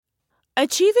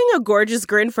Achieving a gorgeous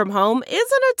grin from home isn't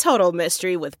a total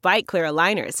mystery with Byte Clear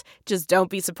aligners. Just don't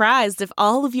be surprised if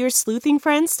all of your sleuthing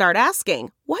friends start asking,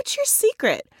 "What's your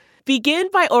secret?" Begin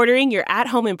by ordering your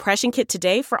at-home impression kit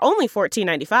today for only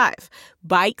 $14.95.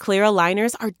 Byte Clear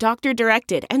aligners are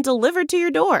doctor-directed and delivered to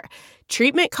your door.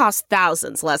 Treatment costs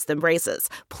thousands less than braces.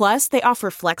 Plus, they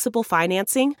offer flexible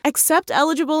financing, accept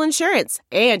eligible insurance,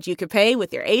 and you can pay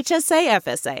with your HSA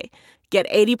FSA. Get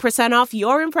 80% off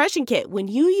your impression kit when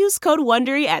you use code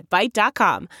WONDERY at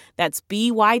Byte.com. That's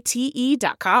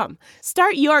BYTE.com.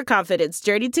 Start your confidence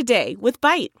journey today with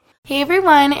Byte. Hey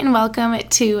everyone, and welcome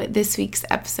to this week's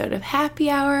episode of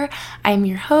Happy Hour. I'm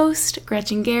your host,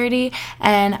 Gretchen Garrity,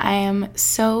 and I am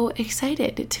so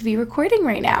excited to be recording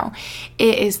right now.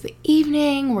 It is the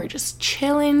evening, we're just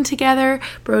chilling together.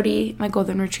 Brody, my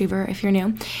golden retriever, if you're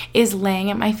new, is laying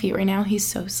at my feet right now. He's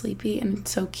so sleepy and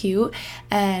so cute,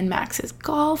 and Max is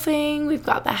golfing. We've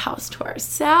got the house to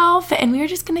ourselves, and we're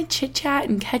just gonna chit chat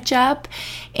and catch up,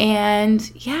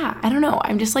 and yeah, I don't know,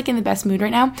 I'm just like in the best mood right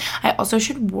now. I also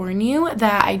should warn you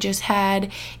that I just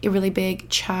had a really big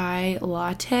chai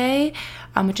latte,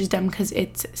 which is dumb because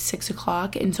it's 6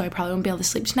 o'clock, and so I probably won't be able to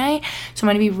sleep tonight, so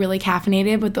I'm going to be really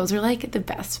caffeinated, but those are like the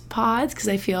best pods because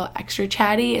I feel extra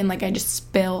chatty and like I just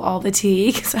spill all the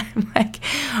tea because I'm like,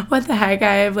 what the heck,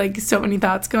 I have like so many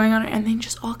thoughts going on and they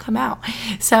just all come out.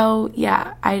 So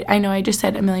yeah, I know I just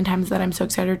said a million times that I'm so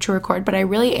excited to record, but I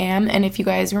really am. And if you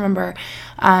guys remember,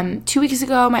 2 weeks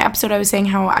ago, my episode, I was saying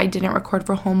how I didn't record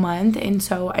for a whole month, and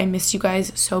so I missed you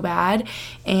guys so bad,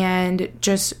 and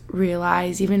just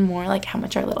realized even more like how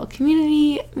much our little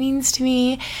community means to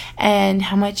me and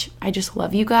how much I just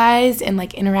love you guys and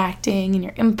like interacting and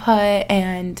your input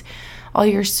and all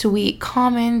your sweet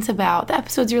comments about the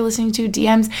episodes you're listening to,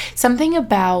 DMs. Something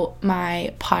about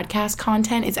my podcast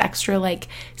content is extra like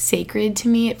sacred to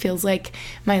me. It feels like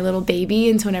my little baby,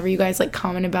 and so whenever you guys like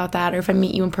comment about that, or if I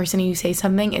meet you in person and you say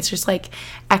something, it's just like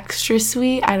extra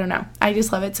sweet. I don't know, I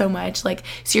just love it so much. Like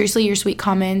seriously, your sweet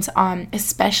comments on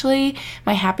especially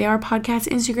my Happy Hour podcast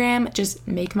Instagram just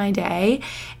make my day.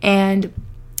 And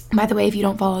by the way, if you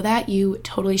don't follow that, you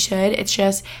totally should. It's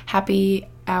just Happy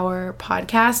Hour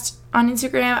podcast on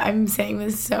Instagram. I'm saying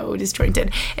this so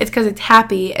disjointed. It's because it's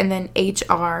happy and then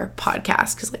HR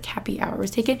podcast because like happy hour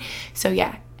was taken. So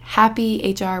yeah, Happy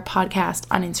HR podcast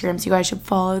on Instagram. So you guys should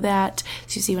follow that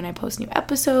so you see when I post new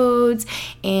episodes,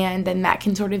 and then that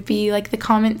can sort of be like the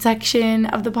comment section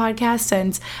of the podcast,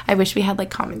 since I wish we had like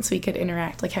comments so we could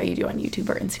interact like how you do on YouTube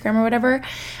or Instagram or whatever.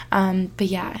 But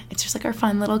yeah, it's just like our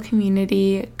fun little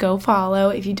community. Go follow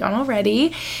if you don't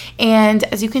already. And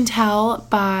as you can tell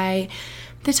by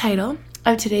the title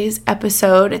of today's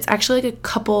episode, it's actually like a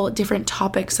couple different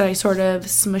topics that I sort of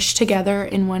smushed together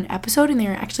in one episode, and they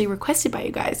were actually requested by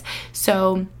you guys.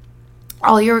 So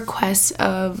all your requests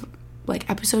of like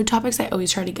episode topics I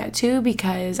always try to get to,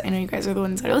 because I know you guys are the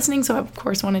ones that are listening, so I of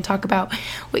course want to talk about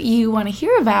what you want to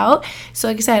hear about. So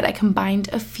like I said, I combined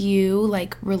a few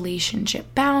like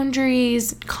relationship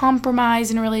boundaries,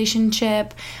 compromise in a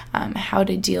relationship, how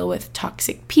to deal with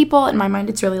toxic people. In my mind,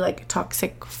 it's really like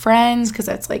toxic friends, because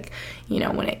that's like, you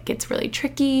know, when it gets really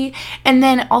tricky. And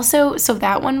then also, so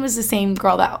that one was the same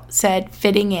girl that said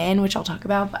fitting in, which I'll talk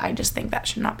about, but I just think that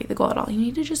should not be the goal at all. You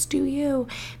need to just do you,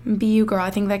 be you, girl. I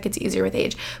think that gets easier with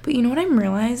age. But you know what I'm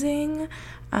realizing?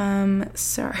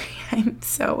 Sorry, I'm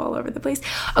so all over the place.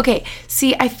 Okay,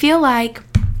 see, I feel like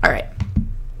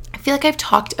I've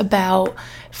talked about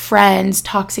friends,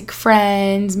 toxic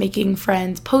friends, making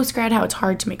friends post-grad, how it's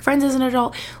hard to make friends as an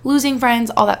adult, losing friends,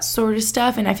 all that sort of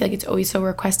stuff, and I feel like it's always so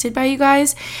requested by you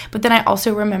guys. But then I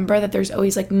also remember that there's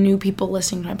always like new people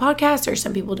listening to my podcast, or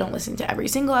some people don't listen to every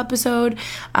single episode,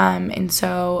 and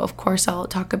so of course I'll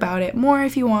talk about it more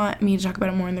if you want me to talk about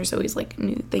it more, and there's always like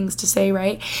new things to say,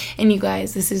 right? And you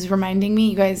guys, this is reminding me,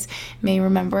 you guys may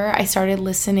remember I started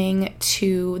listening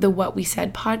to the What We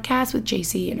Said podcast with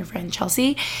JC and her friend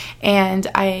Chelsea, and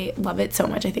I love it so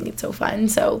much. I think it's so fun.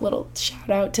 So little shout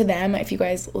out to them. If you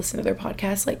guys listen to their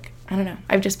podcast, like, I don't know,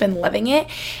 I've just been loving it.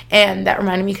 And that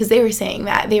reminded me, because they were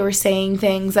saying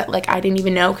things that like I didn't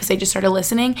even know, because they just started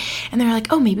listening, and they were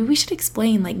like, oh, maybe we should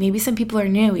explain, like maybe some people are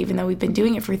new, even though we've been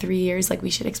doing it for 3 years, like we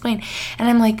should explain. And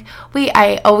I'm like, wait,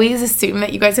 I always assume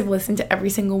that you guys have listened to every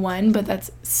single one, but I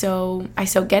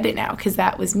so get it now, because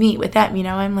that was me with them, you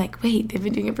know. I'm like, wait, they've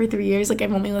been doing it for 3 years, like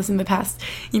I've only listened to the past,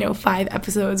 5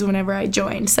 episodes whenever I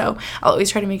joined. So I'll always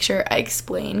try to make sure I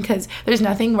explain, because there's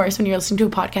nothing worse when you're listening to a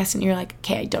podcast and you're like,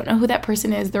 okay, I don't know who that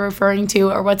person is they're referring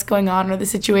to, or what's going on, or the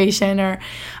situation, or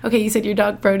okay, you said your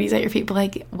dog Brody's at your feet, but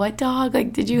like, what dog,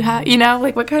 like, did you have,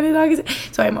 like, what kind of dog is it?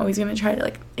 So I'm always going to try to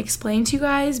like explain to you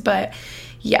guys. But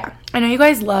yeah, I know you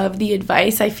guys love the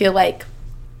advice. I feel like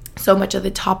so much of the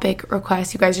topic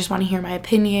requests, you guys just want to hear my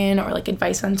opinion or like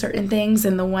advice on certain things.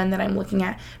 And the one that I'm looking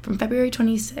at from February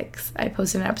 26th, I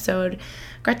posted an episode,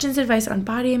 Gretchen's advice on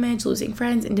body image, losing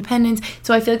friends, independence.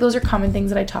 So I feel like those are common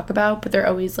things that I talk about, but they're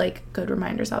always like good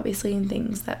reminders, obviously, and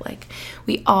things that like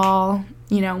we all,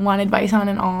 want advice on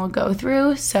and all go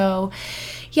through. So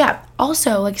yeah,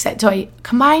 also, like I said, so I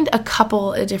combined a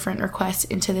couple of different requests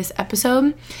into this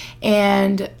episode,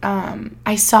 and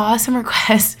I saw some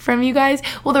requests from you guys.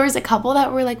 Well, there was a couple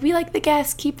that were like, we like the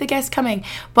guests, keep the guests coming.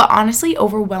 But honestly,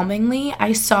 overwhelmingly,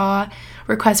 I saw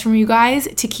requests from you guys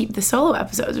to keep the solo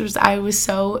episodes, which I was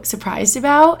so surprised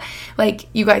about. Like,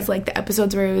 you guys like the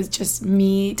episodes where it was just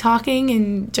me talking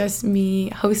and just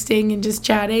me hosting and just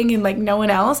chatting and like no one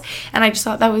else. And I just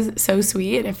thought that was so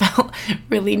sweet, and it felt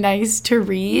really nice to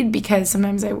read, because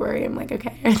sometimes I worry, I'm like,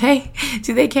 okay,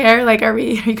 do they care? Like, are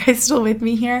you guys still with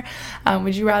me here?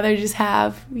 Would you rather just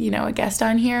have, a guest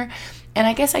on here? And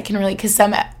I guess I can relate, because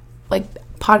some like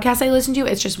podcasts I listen to,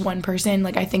 it's just one person.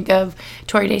 Like, I think of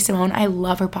Tori Day Simone. I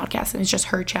love her podcast, and it's just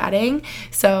her chatting.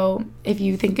 So if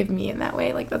you think of me in that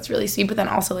way, like, that's really sweet. But then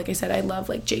also, like I said, I love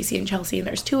like JC and Chelsea, and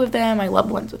there's two of them. I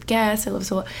love ones with guests. I love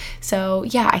solo. So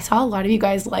yeah, I saw a lot of you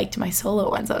guys liked my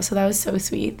solo ones though, so that was so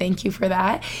sweet. Thank you for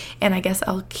that. And I guess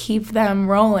I'll keep them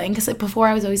rolling, because like, before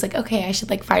I was always like, okay, I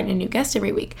should like find a new guest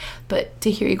every week. But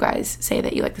to hear you guys say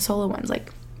that you like the solo ones,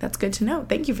 like, that's good to know.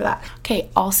 Thank you for that. Okay,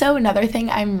 also another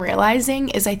thing I'm realizing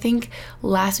is, I think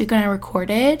last week when I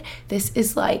recorded, this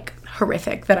is like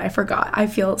horrific that I forgot. I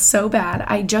feel so bad.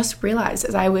 I just realized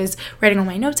as I was writing all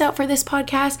my notes out for this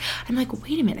podcast, I'm like,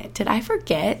 wait a minute, did I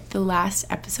forget the last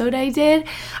episode I did?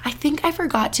 I think I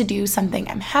forgot to do something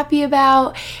I'm happy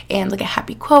about, and like a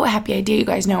happy quote, a happy idea. You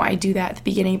guys know I do that at the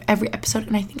beginning of every episode,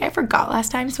 and I think I forgot last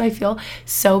time, so I feel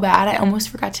so bad. I almost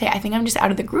forgot today. I think I'm just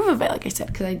out of the groove of it, like I said,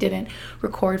 because I didn't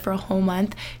record for a whole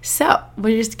month. So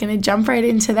we're just gonna jump right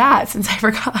into that, since I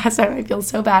forgot last time. I feel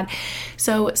so bad.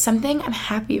 So something I'm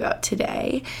happy about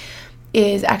today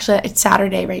is, actually, it's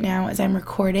Saturday right now as I'm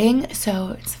recording,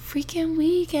 so it's a freaking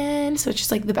weekend, so it's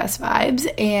just like the best vibes.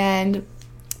 And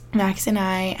Max and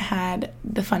I had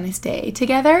the funnest day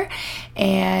together,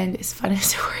 and as fun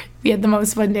as we had the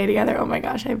most fun day together. Oh my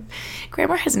gosh,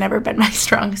 grammar has never been my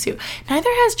strong suit. Neither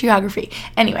has geography.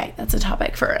 Anyway, that's a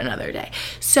topic for another day.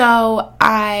 So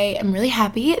I am really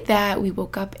happy that we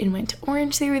woke up and went to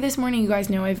Orange Theory this morning. You guys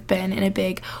know I've been in a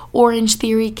big Orange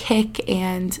Theory kick,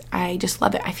 and I just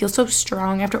love it. I feel so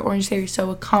strong after Orange Theory, so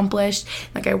accomplished.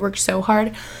 Like, I worked so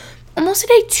hard. Almost a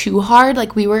day too hard.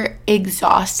 Like, we were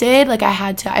exhausted. Like,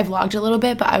 I vlogged a little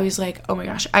bit, but I was like, oh my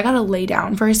gosh, I gotta lay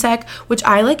down for a sec, which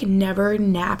I like never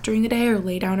nap during the day or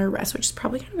lay down or rest, which is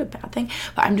probably kind of a bad thing,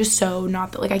 but I'm just so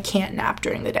not that, like, I can't nap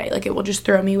during the day. Like, it will just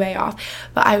throw me way off.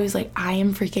 But I was like, I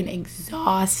am freaking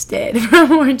exhausted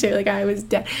from Orange Day. Like, I was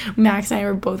dead. Max and I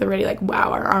were both already like,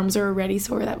 wow, our arms are already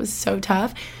sore. That was so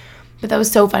tough. But that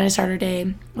was so fun to start our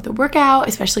day with a workout,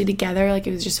 especially together. Like,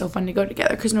 it was just so fun to go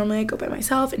together, because normally I go by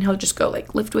myself and he'll just go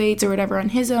like lift weights or whatever on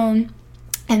his own.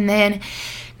 And then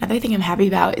another thing I'm happy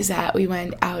about is that we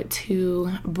went out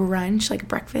to brunch, like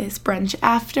brunch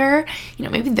after.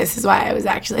 Maybe this is why I was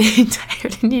actually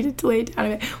tired and needed to lay down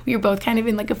a bit. We were both kind of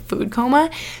in like a food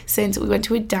coma, since we went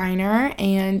to a diner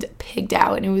and pigged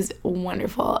out, and it was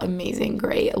wonderful, amazing,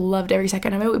 great. Loved every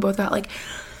second of it. We both got like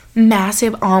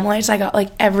massive omelets. I got like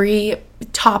every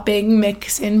topping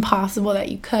mix in possible that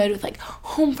you could, with like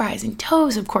home fries and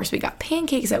toast. Of course, we got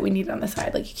pancakes that we needed on the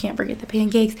side. Like, you can't forget the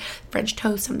pancakes, French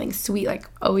toast, something sweet, like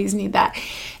always need that.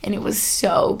 And it was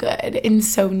so good and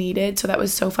so needed. So that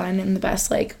was so fun, and the best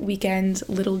like weekend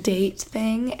little date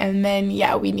thing. And then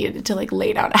yeah, we needed to like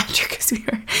lay down after, because we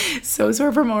were so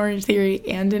sore from Orange Theory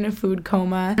and in a food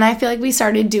coma. And I feel like we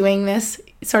started doing this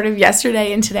sort of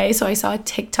yesterday and today. So I saw a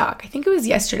TikTok, I think it was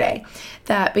yesterday,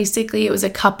 that basically it was a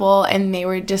couple, and they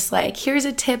were just like, here's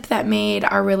a tip that made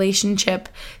our relationship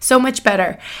so much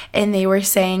better. And they were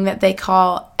saying that they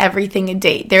call everything a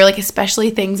date. They're like,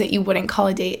 especially things that you wouldn't call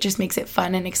a date, it just makes it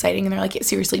fun and exciting. And they're like, it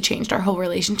seriously changed our whole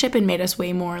relationship and made us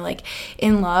way more like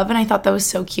in love. And I thought that was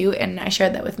so cute, and I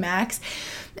shared that with Max.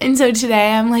 And so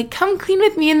today I'm like, come clean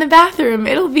with me in the bathroom.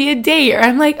 It'll be a date. Or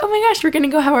I'm like, oh my gosh, we're going to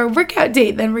go have our workout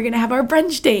date. Then we're going to have our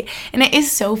brunch date. And it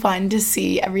is so fun to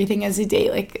see everything as a date,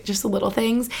 like just the little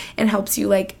things. It helps you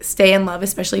like stay in love,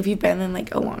 especially if you've been in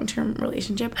like a long-term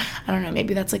relationship. I don't know,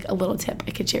 maybe that's like a little tip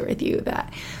I could share with you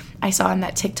that I saw in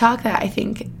that TikTok that I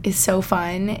think is so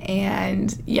fun.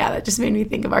 And yeah, that just made me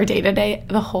think of our day-to-day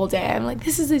the whole day. I'm like,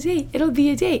 this is a date. It'll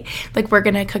be a date. Like, we're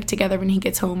going to cook together when he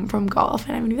gets home from golf,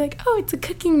 and I'm going to be like, oh, it's a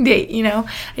cooking date, I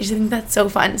just think that's so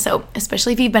fun. So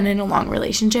especially if you've been in a long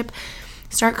relationship,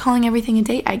 start calling everything a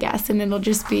date, I guess, and it'll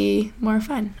just be more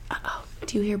fun. Uh-oh.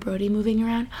 Do you hear Brody moving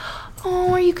around?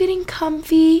 Oh, are you getting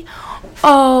comfy?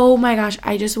 Oh my gosh,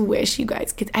 I just wish you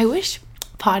guys could. I wish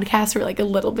podcasts were like a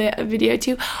little bit of video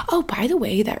too. Oh, by the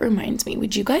way, that reminds me,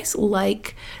 would you guys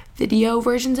like video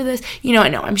versions of this? You know, I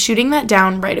know I'm shooting that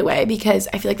down right away because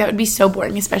I feel like that would be so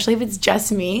boring, especially if it's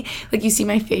just me. Like, you see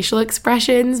my facial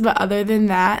expressions, but other than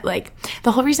that, like,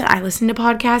 the whole reason I listen to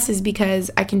podcasts is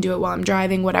because I can do it while I'm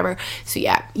driving, whatever. So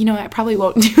yeah, you know, I probably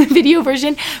won't do a video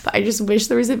version, but I just wish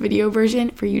there was a video version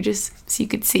for you, just so you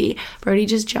could see. Brody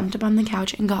just jumped up on the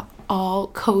couch and got all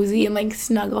cozy and like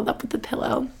snuggled up with the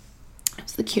pillow.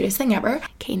 It's the cutest thing ever.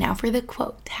 Okay, now for the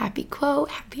quote. Happy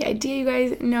idea, you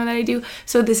guys know that I do.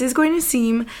 So this is going to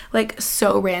seem like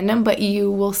so random, but you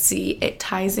will see it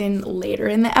ties in later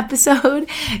in the episode.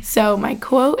 So my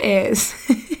quote is,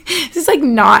 this is like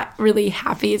not really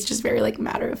happy, it's just very like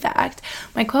matter of fact.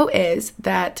 My quote is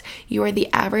that you are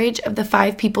the average of the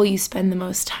 5 people you spend the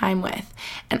most time with.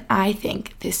 And I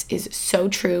think this is so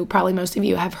true. Probably most of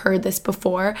you have heard this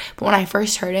before, but when I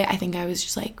first heard it, I think I was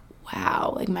just like,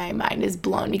 wow, like my mind is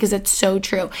blown, because it's so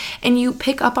true. And you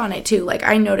pick up on it too. Like,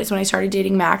 I noticed when I started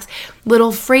dating Max,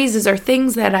 little phrases or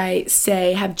things that I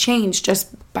say have changed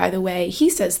just by the way he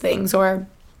says things, or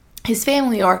his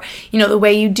family, or, you know, the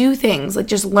way you do things, like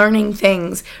just learning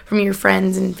things from your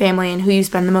friends and family and who you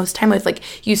spend the most time with. Like,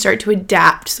 you start to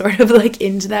adapt sort of like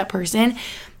into that person.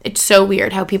 It's so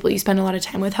weird how people you spend a lot of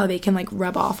time with, how they can like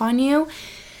rub off on you.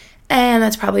 And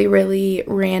that's probably really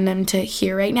random to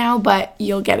hear right now, but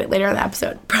you'll get it later in the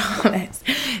episode, promise.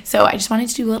 So I just wanted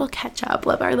to do a little catch-up,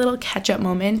 love our little catch-up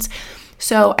moments.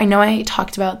 So I know I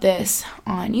talked about this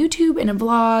on YouTube in a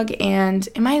vlog and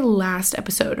in my last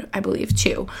episode, I believe,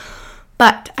 too.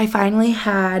 But I finally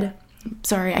had,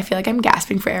 sorry, I feel like I'm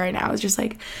gasping for air right now. It's just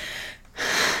like,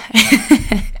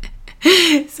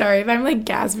 sorry if I'm like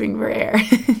gasping for air.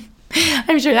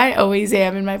 I'm sure I always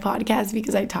am in my podcast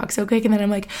because I talk so quick and then I'm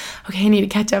like, okay, I need to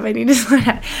catch up. I need to slow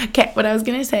down. Okay, what I was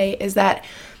going to say is that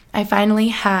I finally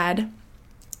had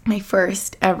my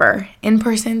first ever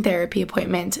in-person therapy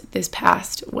appointment this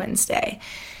past Wednesday.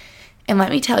 And let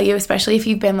me tell you, especially if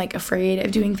you've been like afraid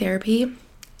of doing therapy,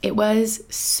 it was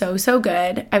so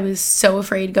good. I was so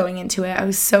afraid going into it. I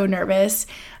was so nervous.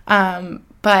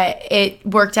 But it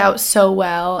worked out so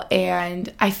well,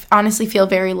 and I honestly feel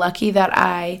very lucky that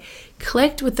I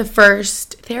clicked with the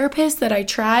first therapist that I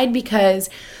tried, because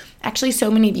actually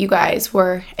so many of you guys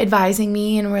were advising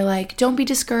me and were like, don't be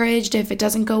discouraged if it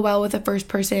doesn't go well with the first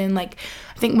person. Like,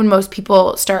 I think when most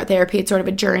people start therapy, it's sort of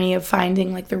a journey of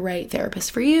finding like the right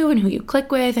therapist for you and who you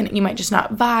click with, and you might just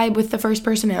not vibe with the first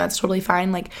person, and that's totally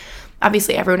fine. Like,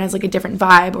 obviously everyone has like a different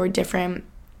vibe or different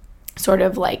sort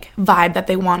of like vibe that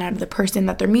they want out of the person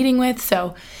that they're meeting with.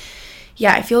 So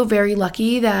yeah, I feel very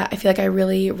lucky that I feel like I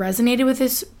really resonated with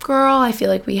this girl. I feel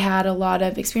like we had a lot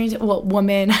of experience. Well,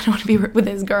 woman, I don't want to be with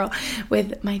this girl,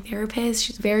 with my therapist.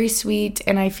 She's very sweet,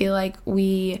 and I feel like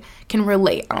we can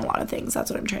relate on a lot of things. That's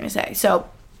what I'm trying to say. So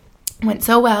it went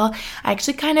so well. I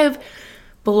actually kind of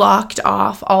blocked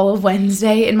off all of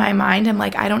Wednesday in my mind. I'm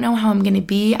like, I don't know how I'm going to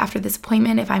be after this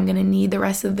appointment, if I'm going to need the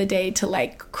rest of the day to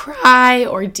like cry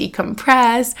or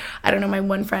decompress. I don't know. My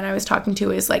one friend I was talking to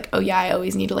is like, oh yeah, I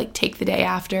always need to like take the day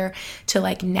after to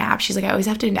like nap. She's like, I always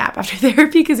have to nap after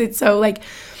therapy because it's so like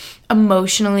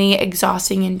emotionally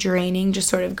exhausting and draining, just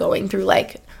sort of going through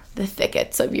like the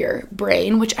thickets of your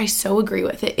brain, which I so agree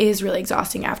with. It is really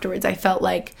exhausting afterwards. I felt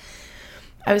like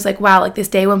I was like, wow, like this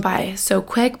day went by so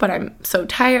quick, but I'm so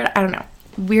tired. I don't know.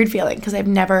 Weird feeling, because I've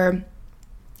never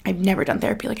done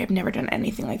therapy. Like, I've never done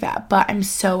anything like that. But I'm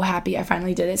so happy I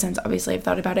finally did it, since obviously I've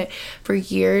thought about it for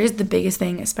years. The biggest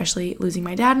thing, especially losing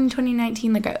my dad in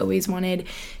 2019, like I always wanted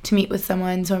to meet with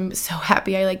someone. So I'm so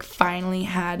happy I like finally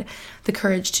had the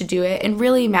courage to do it. And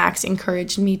really Max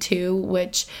encouraged me too,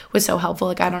 which was so helpful.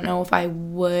 Like, I don't know if I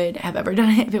would have ever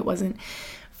done it if it wasn't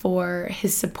for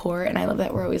his support. And I love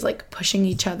that we're always like pushing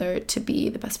each other to be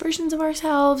the best versions of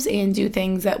ourselves and do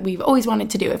things that we've always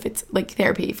wanted to do, if it's like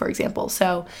therapy, for example.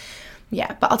 So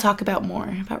yeah, but I'll talk about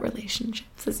more about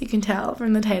relationships, as you can tell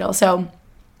from the title. So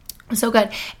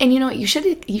good. And you know what, you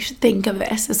should think of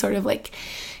this as sort of like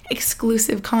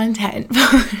exclusive content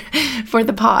for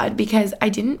the pod, because I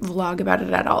didn't vlog about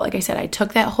it at all. Like I said, I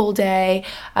took that whole day.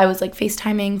 I was like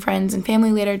FaceTiming friends and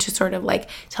family later to sort of like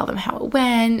tell them how it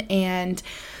went. And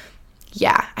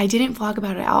yeah, I didn't vlog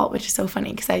about it at all, which is so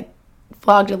funny, because I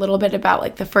vlogged a little bit about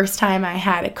like the first time I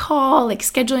had a call, like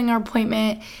scheduling our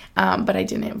appointment, but I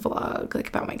didn't vlog like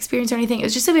about my experience or anything. It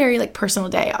was just a very like personal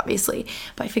day, obviously,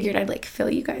 but I figured I'd like fill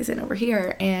you guys in over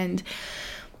here. And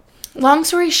long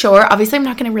story short, obviously I'm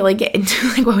not going to really get into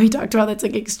like what we talked about. That's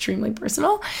like extremely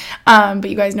personal. But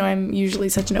you guys know I'm usually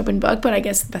such an open book, but I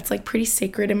guess that's like pretty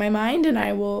sacred in my mind and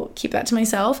I will keep that to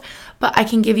myself. But I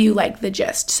can give you like the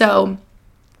gist. So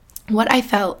what I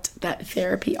felt that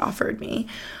therapy offered me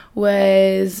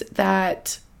was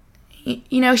that,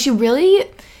 you know, she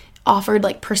really offered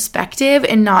like perspective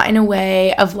and not in a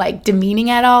way of like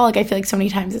demeaning at all. Like I feel like so many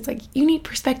times it's like you need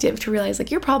perspective to realize like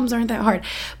your problems aren't that hard,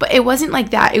 but it wasn't like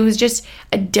that. It was just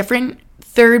a different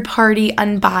third party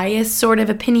unbiased sort of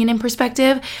opinion and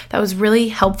perspective that was really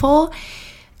helpful.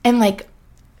 And like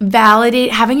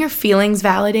having your feelings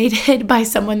validated by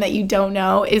someone that you don't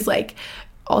know is like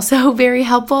also very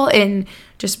helpful and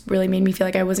just really made me feel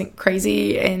like I wasn't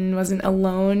crazy and wasn't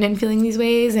alone in feeling these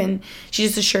ways. And she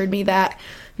just assured me that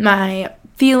my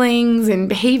feelings and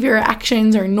behavior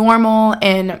actions are normal,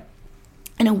 and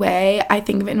in a way I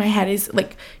think of it in my head is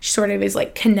like sort of is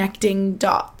like connecting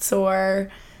dots or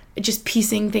just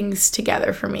piecing things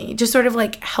together for me, just sort of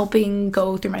like helping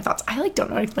go through my thoughts. I like don't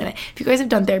know how to explain it. If you guys have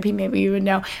done therapy, maybe you would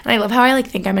know. And I love how I like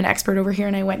think I'm an expert over here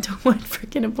and I went to one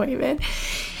freaking appointment.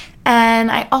 And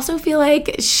I also feel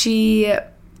like she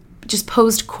just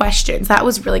posed questions. That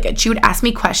was really good. She would ask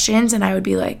me questions and I would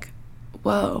be like,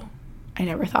 whoa, I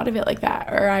never thought of it like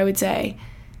that. Or I would say,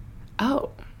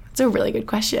 oh, that's a really good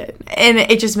question. And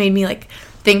it just made me like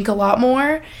think a lot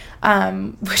more,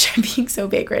 which I'm being so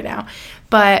vague right now.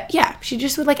 But yeah, she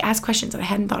just would like ask questions that I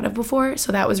hadn't thought of before.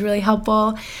 So that was really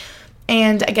helpful.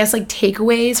 And I guess like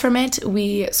takeaways from it,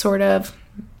 we sort of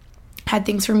had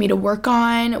things for me to work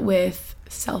on with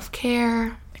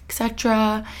self-care,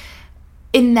 etc.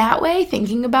 In that way,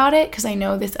 thinking about it, because I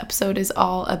know this episode is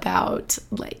all about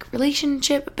like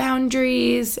relationship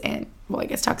boundaries and, well, I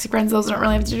guess toxic friends, those don't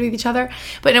really have to do with each other,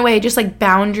 but in a way, just like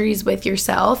boundaries with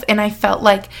yourself. And I felt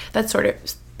like that's sort of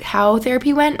how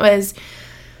therapy went, was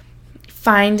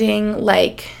finding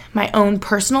like my own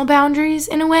personal boundaries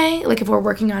in a way, like if we're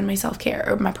working on my self-care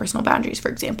or my personal boundaries, for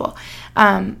example,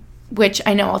 which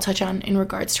I know I'll touch on in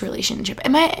regards to relationship.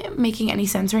 Am I making any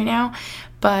sense right now?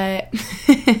 But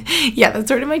yeah, that's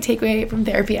sort of my takeaway from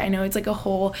therapy. I know it's like a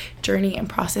whole journey and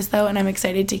process though, and I'm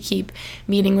excited to keep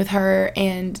meeting with her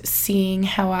and seeing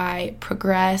how I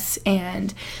progress.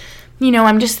 And, you know,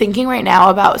 I'm just thinking right now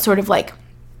about sort of like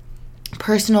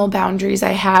personal boundaries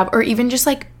I have, or even just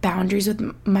like boundaries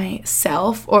with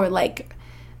myself, or like,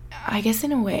 I guess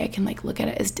in a way I can like look at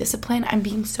it as discipline. I'm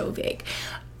being so vague.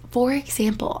 For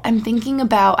example, I'm thinking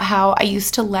about how I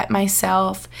used to let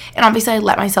myself, and obviously I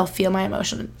let myself feel my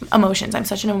emotions. I'm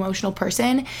such an emotional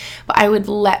person, but I would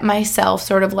let myself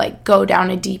sort of like go down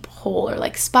a deep hole or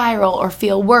like spiral or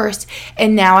feel worse.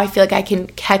 And now I feel like I can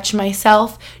catch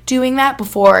myself doing that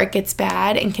before it gets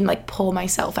bad and can like pull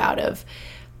myself out of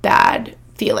bad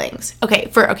feelings. Okay,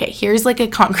 here's like a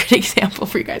concrete example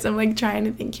for you guys. I'm like trying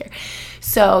to think here.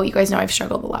 So you guys know I've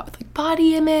struggled a lot with like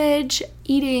body image,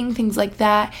 eating, things like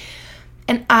that.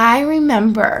 And I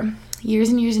remember years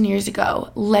and years and years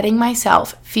ago letting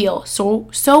myself feel so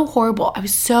horrible. I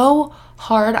was so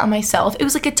hard on myself. It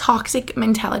was like a toxic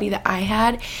mentality that I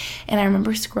had. And I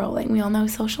remember scrolling. We all know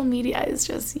social media is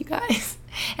just, you guys.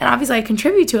 And obviously I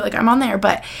contribute to it. Like I'm on there,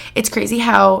 but it's crazy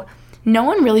how no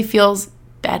one really feels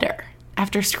better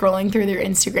after scrolling through their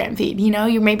Instagram feed. You know,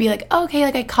 you may be like, oh, okay,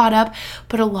 like I caught up,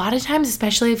 but a lot of times,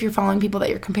 especially if you're following people that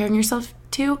you're comparing yourself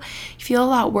to, you feel a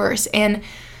lot worse. And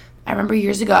I remember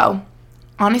years ago,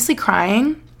 honestly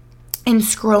crying and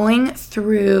scrolling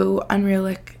through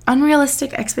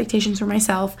unrealistic expectations for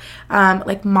myself,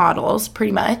 like models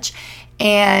pretty much,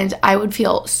 and I would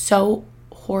feel so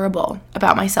horrible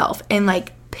about myself and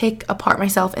like pick apart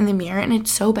myself in the mirror, and it's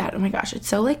so bad. Oh my gosh, it's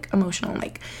so like emotional,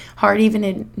 like hard even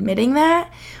admitting that.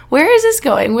 Where is this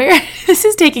going? This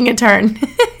is taking a turn.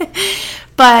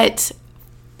 But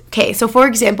okay, so for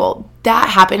example, that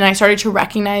happened and I started to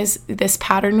recognize this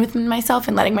pattern within myself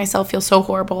and letting myself feel so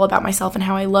horrible about myself and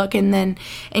how I look. And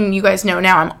you guys know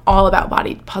now I'm all about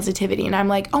body positivity, and I'm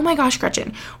like, oh my gosh,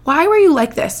 Gretchen, why were you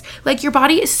like this? Like your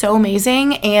body is so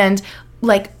amazing and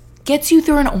like gets you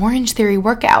through an Orange Theory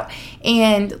workout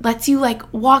and lets you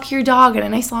like walk your dog on a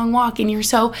nice long walk, and you're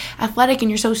so athletic and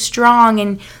you're so strong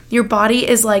and your body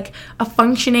is like a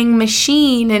functioning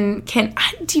machine. And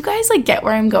do you guys like get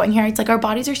where I'm going here? It's like our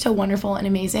bodies are so wonderful and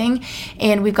amazing,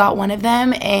 and we've got one of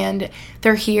them and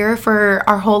they're here for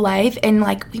our whole life, and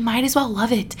like we might as well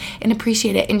love it and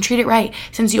appreciate it and treat it right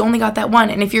since you only got that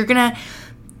one. And if you're gonna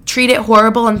treat it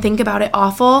horrible and think about it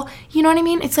awful, you know what I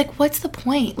mean? It's like, what's the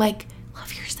point? Like,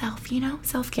 you know,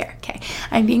 self-care. Okay,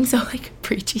 I'm being so like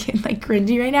preachy and like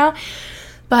cringy right now,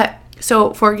 but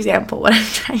so for example, what I'm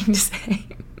trying to say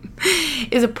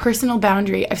is a personal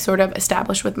boundary I've sort of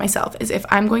established with myself. Is if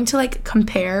I'm going to like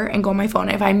compare and go on my phone,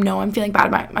 if I know I'm feeling bad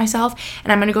about myself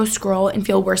and I'm going to go scroll and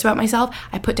feel worse about myself,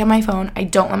 I put down my phone, I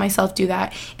don't let myself do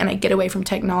that, and I get away from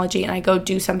technology and I go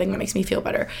do something that makes me feel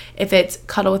better. If it's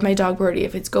cuddle with my dog Birdie,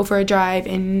 if it's go for a drive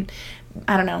and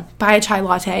I don't know, buy a chai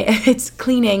latte, if it's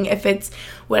cleaning, if it's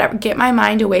whatever, get my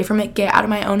mind away from it, get out of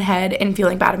my own head and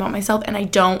feeling bad about myself, and I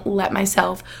don't let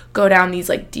myself go down these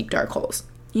like deep dark holes.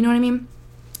 You know what I mean?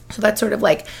 So that's sort of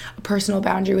like a personal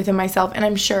boundary within myself, and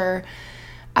I'm sure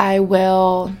I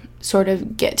will sort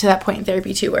of get to that point in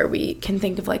therapy too, where we can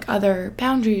think of like other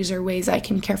boundaries or ways I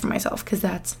can care for myself, because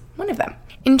that's one of them.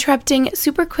 Interrupting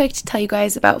super quick to tell you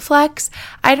guys about Flex.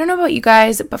 I don't know about you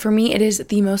guys, but for me it is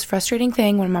the most frustrating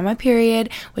thing when I'm on my period,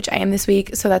 which I am this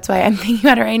week, so that's why I'm thinking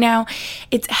about it right now.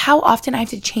 It's how often I have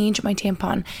to change my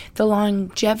tampon. The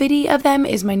longevity of them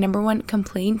is my number one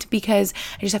complaint, because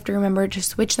I just have to remember to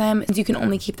switch them. You can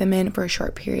only keep them in for a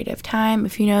short period of time.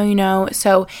 If you know, you know.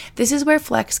 So this is where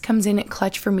Flex comes in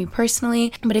clutch for me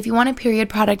personally. But if you want a period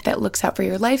product that looks out for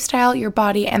your lifestyle, your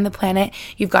body, and the planet,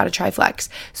 you've got to try Flex.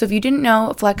 So if you didn't know,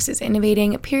 Flex is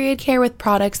innovating period care with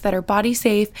products that are body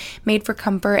safe, made for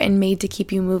comfort, and made to keep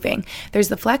you moving. There's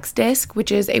the Flex disc,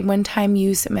 which is a one-time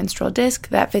use menstrual disc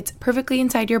that fits perfectly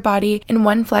inside your body, and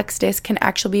one Flex disc can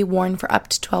actually be worn for up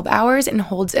to 12 hours and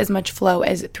holds as much flow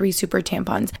as 3 super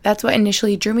tampons. That's what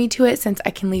initially drew me to it, since I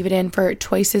can leave it in for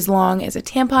twice as long as a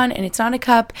tampon, and it's not a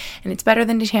cup, and it's better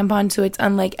than a tampon, so it's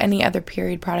unlike any other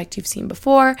period product you've seen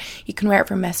before. You can wear it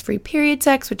for mess-free period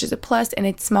sex, which is a plus, and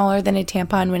it's smaller than a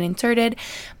tampon when inserted.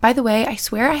 By the way, I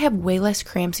swear I have way less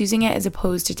cramps using it as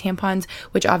opposed to tampons,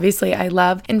 which obviously I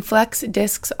love. And Flex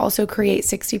discs also create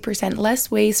 60% less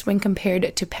waste when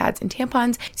compared to pads and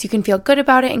tampons, so you can feel good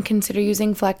about it and consider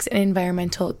using Flex an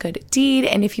environmental good deed.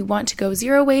 And if you want to go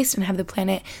zero waste and have the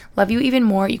planet love you even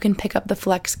more, you can pick up the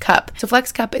Flex Cup. So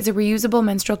Flex Cup is a reusable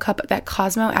menstrual cup that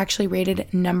Cosmo actually rated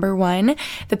 #1.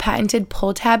 The patented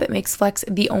pull tab makes Flex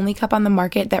the only cup on the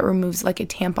market that removes like a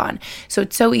tampon. So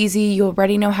it's so easy, you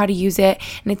already know how to use it,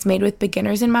 and it's made with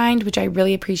beginners in mind, which I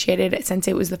really appreciated since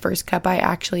it was the first cup I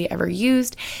actually ever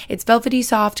used. It's velvety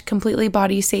soft, completely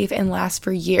body safe, and lasts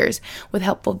for years. With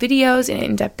helpful videos and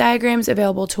in-depth diagrams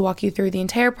available to walk you through the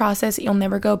entire process, you'll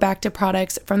never go back to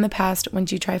products from the past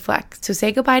once you try Flex. So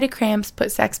say goodbye to cramps,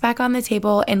 put sex back on the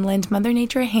table, and lend Mother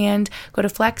Nature a hand. Go to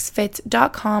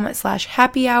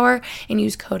flexfits.com/happyhour and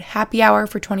use code happyhour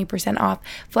for 20% off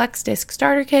Flex disc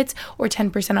starter kits or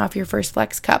 10% off your first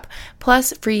Flex cup,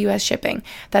 plus free US shipping.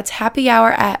 That's happy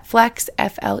hour at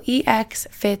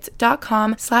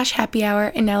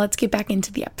flexfits.com/happyhour. And now let's get back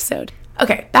into the episode.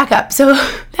 Okay, back up. So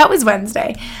that was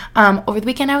Wednesday. Over the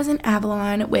weekend, I was in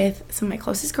Avalon with some of my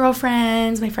closest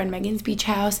girlfriends, my friend Megan's beach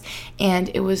house, and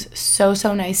it was so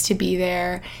nice to be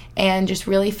there, and just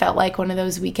really felt like one of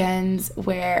those weekends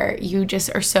where you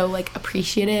just are so like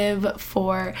appreciative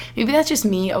for, maybe that's just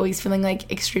me always feeling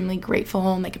like extremely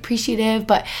grateful and like appreciative,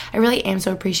 but I really am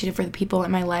so appreciative for the people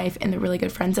in my life and the really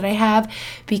good friends that I have,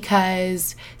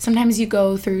 because sometimes you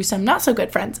go through some not so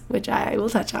good friends, which I will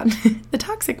touch on, the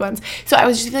toxic ones. So I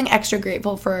was just feeling extra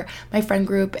grateful for my friend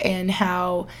group and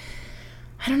how,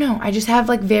 I don't know, I just have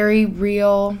like very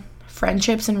real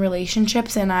friendships and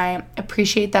relationships, and I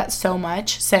appreciate that so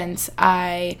much, since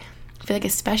I feel like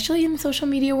especially in the social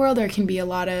media world there can be a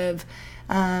lot of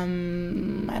I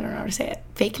don't know how to say it,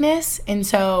 fakeness, and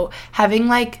so having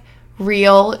like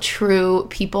real true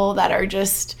people that are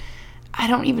just, I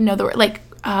don't even know the word, like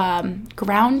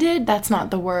grounded, that's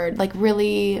not the word, like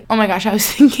really, oh my gosh, I was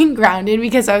thinking grounded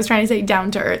because I was trying to say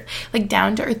down to earth, like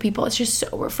down to earth people. It's just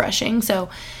so refreshing. So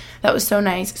that was so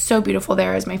nice, so beautiful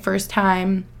there. It was my first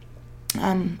time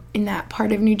in that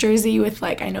part of New Jersey with,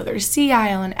 like, I know there's Sea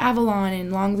Isle and Avalon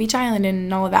and Long Beach Island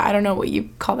and all of that. I don't know what you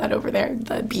call that over there,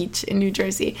 the beach in New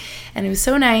Jersey. And it was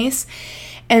so nice.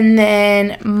 And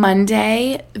then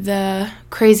Monday, the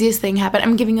craziest thing happened.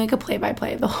 I'm giving like a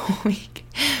play-by-play of the whole week.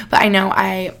 But I know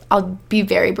I'll be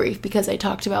very brief because I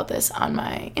talked about this on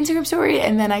my Instagram story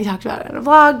and then I talked about it in a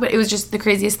vlog, but it was just the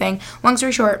craziest thing. Long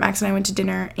story short, Max and I went to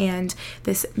dinner and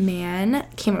this man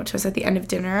came up to us at the end of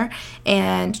dinner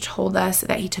and told us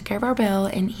that he took care of our bill,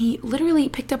 and he literally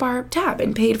picked up our tab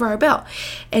and paid for our bill.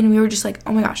 And we were just like,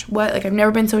 oh my gosh, what? Like, I've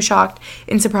never been so shocked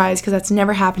and surprised because that's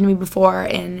never happened to me before.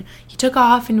 And he took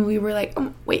off and we were like,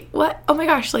 oh, wait, what? Oh my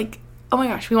gosh, like, oh my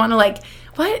gosh, we want to like,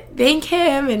 what? Thank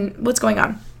him, and what's going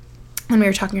on? And we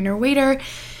were talking to our waiter.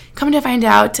 Come to find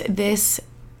out, this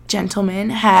gentleman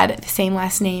had the same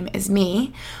last name as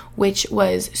me, which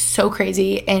was so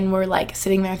crazy. And we're like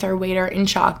sitting there with our waiter in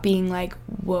shock, being like,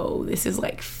 whoa, this is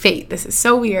like fate. This is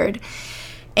so weird.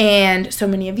 And so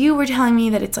many of you were telling me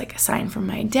that it's like a sign from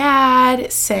my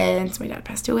dad, since my dad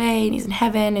passed away and he's in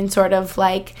heaven, and sort of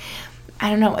like, I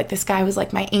don't know, like this guy was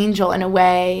like my angel in a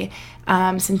way,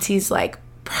 since he's like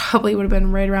probably would have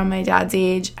been right around my dad's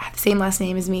age, had the same last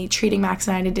name as me, treating Max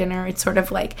and I to dinner. It's sort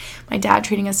of like my dad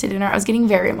treating us to dinner. I was getting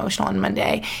very emotional on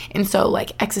Monday, and so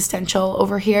like existential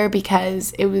over here,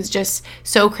 because it was just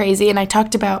so crazy. And I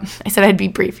said I'd be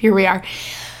brief. Here we are.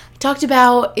 Talked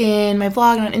about in my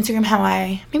vlog and on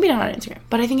Instagram maybe not on Instagram,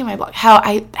 but I think in my vlog, how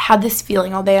I had this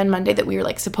feeling all day on Monday that we were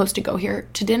like supposed to go here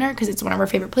to dinner because it's one of our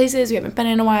favorite places. We haven't been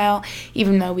in a while,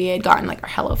 even though we had gotten like our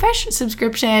HelloFresh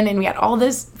subscription and we had all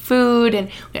this food and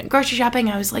we went grocery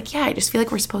shopping. I was like, yeah, I just feel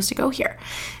like we're supposed to go here,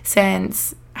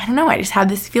 since I don't know, I just had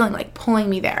this feeling like pulling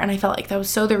me there, and I felt like that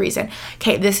was so the reason.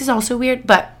 Okay, this is also weird,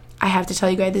 but I have to tell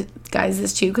you guys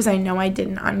this too, because I know I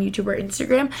didn't on YouTube or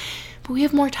Instagram. But we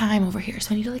have more time over here,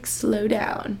 so I need to like slow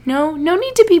down. No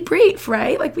need to be brief,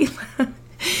 right? Like we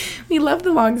love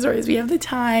the long stories. We have the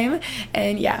time,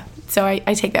 and yeah. So I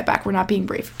take that back. We're not being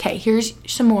brief. Okay, here's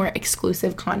some more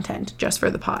exclusive content just for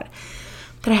the pod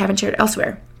that I haven't shared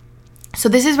elsewhere. So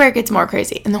this is where it gets more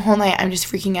crazy. And the whole night I'm just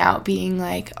freaking out, being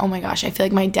like, oh my gosh, I feel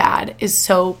like my dad is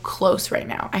so close right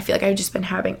now. I feel like I've just been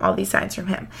having all these signs from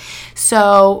him.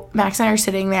 So Max and I are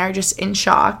sitting there just in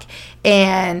shock,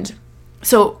 and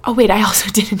so, oh wait, I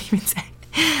also didn't even say,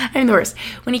 I'm the worst.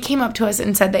 When he came up to us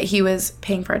and said that he was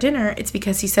paying for our dinner, it's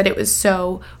because he said it was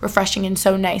so refreshing and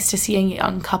so nice to see a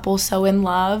young couple so in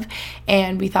love,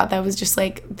 and we thought that was just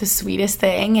like the sweetest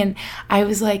thing. And I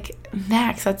was like,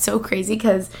 Max, that's so crazy,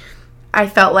 because I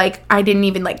felt like I didn't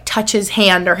even like touch his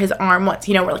hand or his arm once.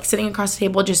 You know, we're like sitting across the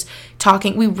table just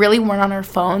talking. We really weren't on our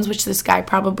phones, which this guy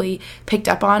probably picked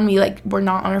up on. We like were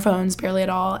not on our phones barely at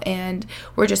all, and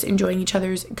we're just enjoying each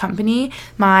other's company.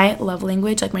 My love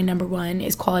language, like my number one,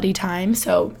 is quality time.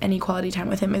 So any quality time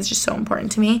with him is just so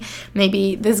important to me.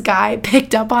 Maybe this guy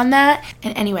picked up on that.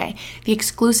 And anyway, the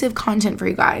exclusive content for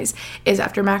you guys is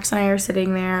after Max and I are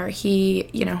sitting there, he,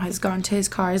 you know, has gone to his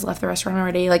car, has left the restaurant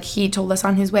already. Like he told us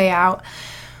on his way out.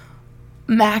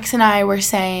 Max and I were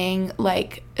saying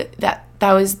like that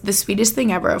was the sweetest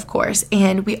thing ever, of course,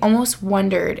 and we almost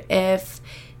wondered if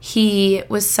he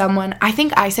was someone, I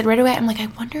think I said right away, I'm like, I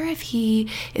wonder if he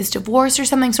is divorced or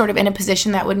something, sort of in a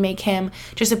position that would make him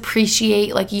just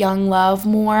appreciate like young love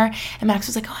more. And Max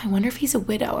was like, oh, I wonder if he's a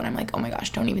widow. And I'm like, oh my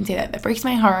gosh, don't even say that. That breaks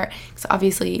my heart, because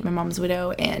obviously my mom's a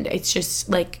widow, and it's just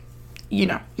like, you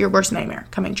know, your worst nightmare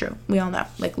coming true. We all know,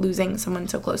 like losing someone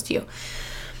so close to you.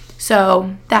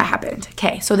 So that happened.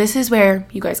 Okay, so this is where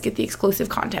you guys get the exclusive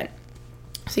content.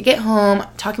 So I get home,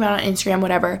 talking about it on Instagram,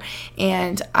 whatever,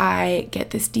 and I get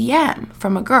this DM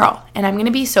from a girl. And I'm going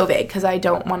to be so vague because I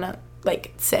don't want to,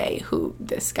 like, say who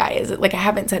this guy is. Like, I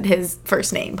haven't said his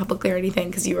first name publicly or anything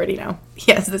because you already know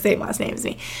he has the same last name as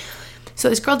me. So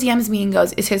this girl DMs me and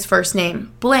goes, is his first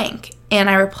name blank? And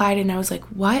I replied and I was like,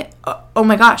 what? Oh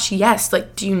my gosh, yes.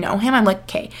 Like, do you know him? I'm like,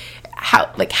 okay.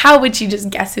 How would she just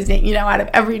guess his name? You know, out of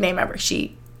every name ever,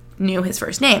 she knew his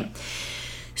first name.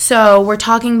 So we're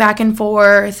talking back and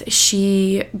forth.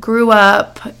 She grew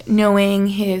up knowing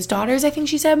his daughters, I think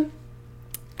she said.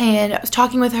 And I was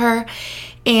talking with her.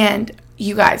 And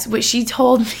you guys, what she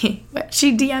told me, what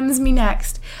she DMs me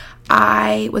next,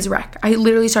 I was a wreck. I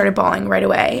literally started bawling right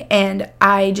away. And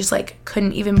I just like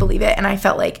couldn't even believe it. And I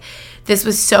felt like this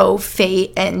was so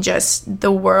fate and just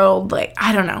the world, like,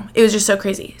 I don't know. It was just so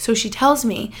crazy. So she tells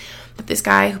me that this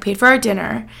guy who paid for our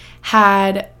dinner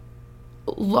had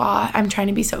I'm trying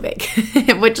to be so vague,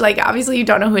 which, like, obviously you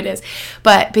don't know who it is.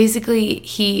 But basically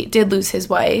he did lose his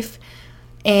wife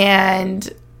and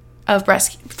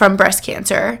from breast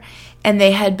cancer. And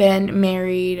they had been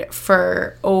married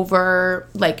for over,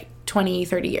 like, 20,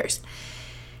 30 years.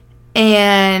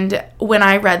 And when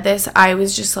I read this, I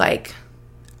was just like,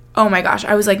 oh my gosh.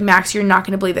 I was like, Max, you're not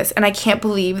going to believe this. And I can't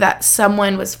believe that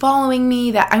someone was following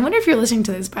me. That I wonder if you're listening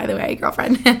to this, by the way,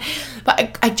 girlfriend.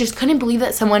 But I just couldn't believe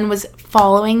that someone was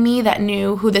following me that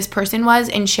knew who this person was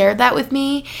and shared that with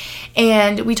me.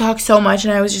 And we talked so much,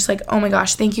 and I was just like, oh my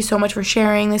gosh, thank you so much for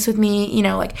sharing this with me. You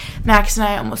know, like, Max and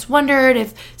I almost wondered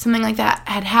if something like that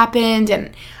had happened.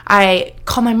 And I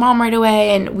called my mom right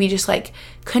away, and we just, like,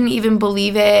 couldn't even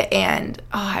believe it. And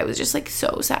I was just like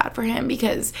so sad for him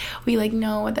because we like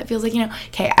know what that feels like, you know.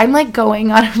 Okay, I'm like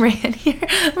going on a rant here.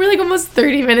 We're like almost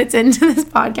 30 minutes into this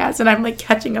podcast and I'm like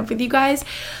catching up with you guys,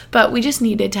 but we just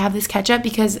needed to have this catch up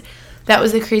because that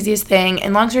was the craziest thing.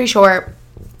 And long story short,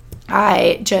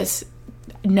 I just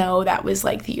know that was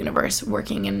like the universe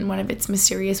working in one of its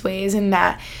mysterious ways, and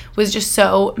that was just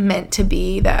so meant to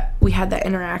be, that we had that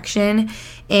interaction,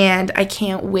 and I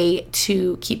can't wait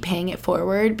to keep paying it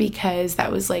forward because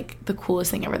that was like the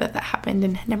coolest thing ever that happened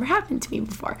and had never happened to me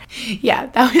before. Yeah,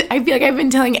 I feel like I've been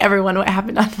telling everyone what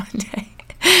happened on Monday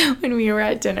when we were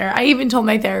at dinner. I even told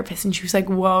my therapist and she was like,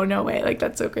 whoa, no way, like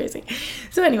that's so crazy.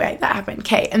 So anyway, that happened.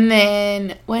 Okay, and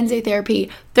then Wednesday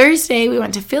therapy. Thursday we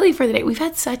went to Philly for the day. We've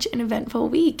had such an eventful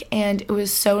week and it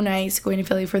was so nice going to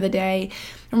Philly for the day.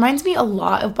 It reminds me a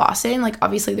lot of Boston. Like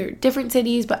obviously they're different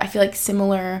cities, but I feel like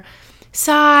similar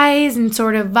size and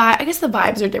sort of vibe. I guess the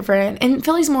vibes are different, and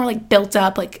Philly's more like built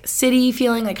up, like city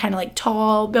feeling, like kind of like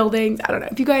tall buildings. I don't know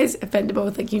if you guys have been to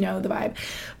both, like, you know, the vibe,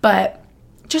 but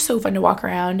just so fun to walk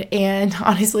around and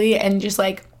honestly, and just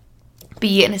like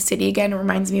be in a city again. It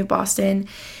reminds me of Boston.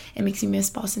 It makes me miss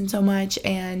Boston so much,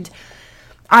 and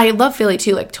I love Philly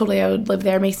too. Like totally I would live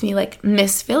there. It makes me like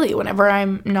miss Philly whenever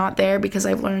I'm not there because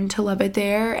I've learned to love it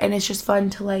there, and it's just fun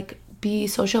to like be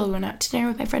social. We went out to dinner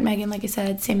with my friend Megan, like I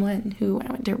said, same one who I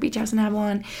went to her beach house in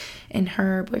Avalon, and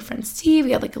her boyfriend Steve.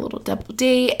 We had like a little double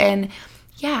date, and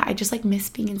yeah, I just like miss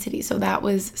being in cities. So that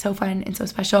was so fun and so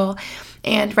special.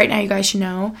 And right now you guys should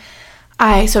know,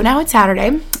 so now it's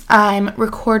Saturday. I'm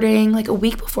recording like a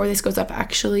week before this goes up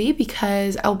actually,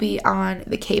 because I'll be on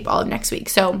the Cape all of next week.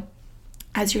 So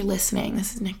as you're listening,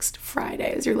 this is next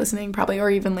Friday, as you're listening probably, or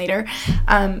even later,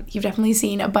 you've definitely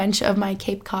seen a bunch of my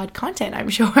Cape Cod content, I'm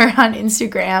sure, on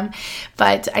Instagram.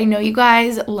 But I know you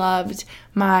guys loved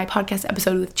my podcast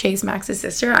episode with Chase, Max's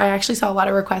sister. I actually saw a lot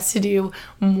of requests to do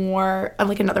more of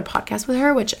like another podcast with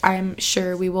her, which I'm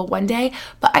sure we will one day.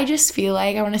 But I just feel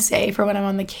like I want to say for when I'm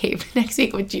on the Cape next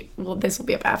week, this will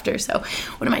be up after, so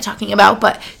what am I talking about?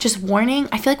 But just warning,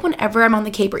 I feel like whenever I'm on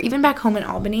the Cape or even back home in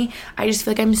Albany, I just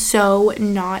feel like I'm so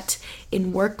not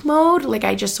in work mode. Like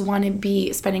I just want to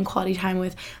be spending quality time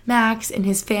with Max and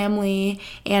his family,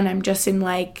 and I'm just in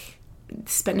like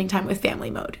spending time with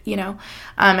family mode, you know?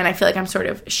 And I feel like I'm sort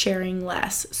of sharing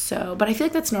less. So, but I feel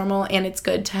like that's normal, and it's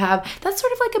good to have, that's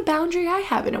sort of like a boundary I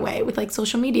have in a way with like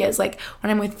social media, is like when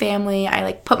I'm with family, I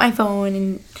like put my phone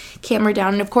and camera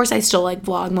down, and of course I still like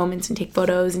vlog moments and take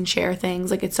photos and share things.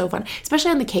 Like it's so fun,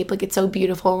 especially on the Cape. Like it's so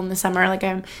beautiful in the summer. Like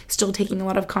I'm still taking a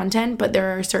lot of content, but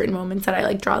there are certain moments that I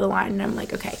like draw the line and I'm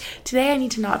like, okay, today I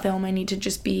need to not film. I need to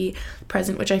just be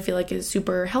present, which I feel like is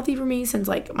super healthy for me since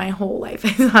like my whole life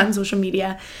is on social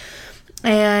media.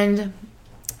 And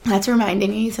that's reminding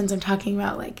me, since I'm talking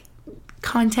about like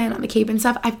content on the Cape and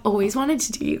stuff, I've always wanted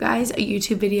to do you guys a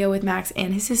YouTube video with Max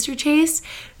and his sister Chase,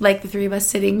 like the three of us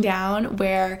sitting down,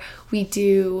 where we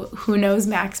do who knows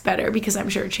Max better, because I'm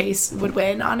sure Chase would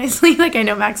win, honestly. Like I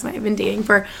know Max and I have been dating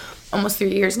for almost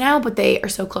 3 years now, but they are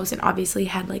so close and obviously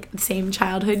had like the same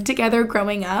childhood together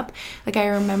growing up. Like I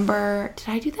remember, did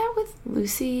I do that with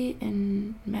Lucy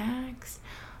and Max?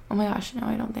 Oh my gosh, no,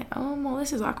 I don't think. Oh, well,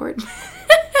 this is awkward.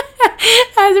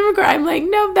 As I'm recording, I'm like,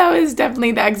 nope, that was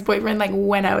definitely the ex-boyfriend, like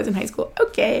when I was in high school.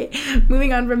 Okay,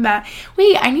 moving on from that.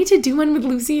 Wait, I need to do one with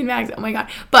Lucy and Max. Oh my god.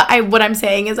 But what I'm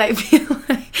saying is I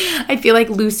feel like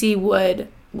Lucy would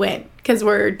win because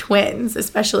we're twins,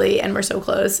 especially, and we're so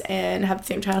close and have the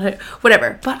same childhood,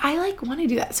 whatever. But I like want to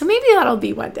do that, so maybe that'll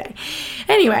be one day.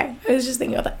 Anyway, I was just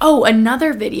thinking about that. Oh,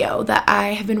 another video that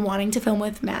I have been wanting to film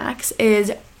with Max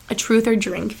is a truth or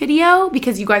drink video,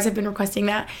 because you guys have been requesting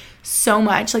that so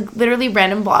much, like literally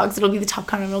random vlogs. It'll be the top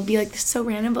comment. It'll be like, this is so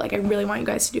random, but like I really want you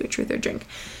guys to do a truth or drink.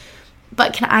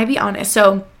 But can I be honest?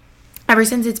 So ever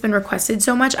since it's been requested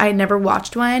so much, I had never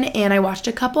watched one, and I watched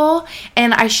a couple,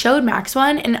 and I showed Max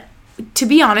one, and to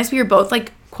be honest, we were both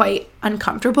like quite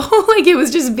uncomfortable. Like it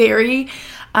was just very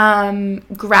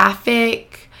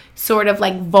graphic, sort of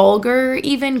like vulgar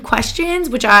even questions,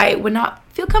 which I would not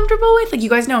feel comfortable with. Like you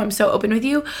guys know I'm so open with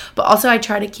you, but also I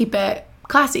try to keep it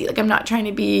classy. Like I'm not trying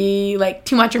to be like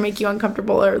too much or make you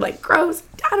uncomfortable or like gross.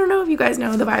 I don't know if you guys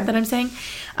know the vibe that I'm saying,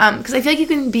 because I feel like you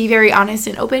can be very honest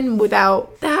and open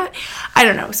without that. I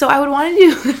don't know. So I would want to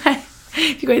do that,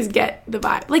 if you guys get the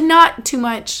vibe, like not too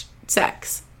much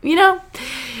sex, you know?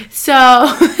 So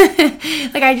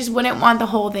like I just wouldn't want the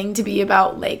whole thing to be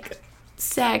about like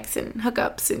sex and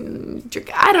hookups and drink.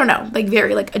 I don't know, like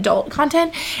very like adult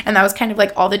content, and that was kind of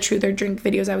like all the truth or drink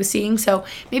videos I was seeing. So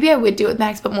maybe I would do it with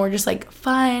Max, but more just like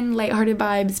fun, lighthearted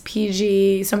vibes,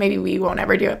 PG. So maybe we won't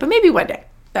ever do it, but maybe one day.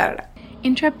 I don't know.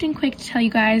 Interrupting quick to tell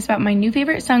you guys about my new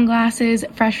favorite sunglasses,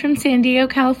 fresh from San Diego,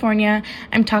 California.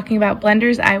 I'm talking about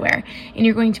Blenders Eyewear, and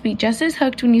you're going to be just as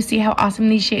hooked when you see how awesome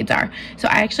these shades are. So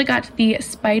I actually got the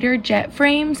Spider Jet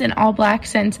frames in all black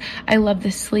since I love the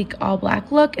sleek all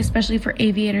black look, especially for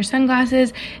aviator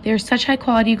sunglasses. They're such high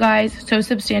quality, you guys, so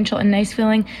substantial and nice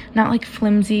feeling, not like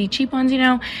flimsy, cheap ones, you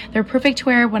know. They're perfect to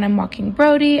wear when I'm walking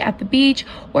Brody, at the beach,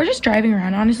 or just driving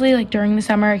around, honestly. Like during the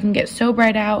summer, it can get so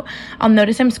bright out. I'll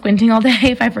notice I'm squinting all day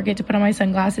if I forget to put on my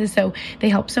sunglasses, so they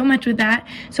help so much with that.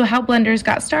 So how Blenders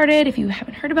got started, if you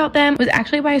haven't heard about them, was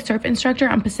actually by a surf instructor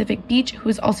on Pacific Beach who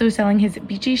was also selling his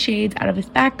beachy shades out of his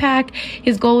backpack.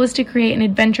 His goal was to create an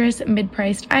adventurous,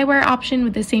 mid-priced eyewear option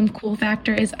with the same cool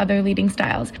factor as other leading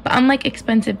styles. But unlike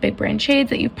expensive big brand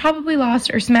shades that you've probably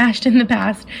lost or smashed in the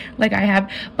past, like I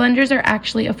have, Blenders are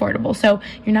actually affordable, so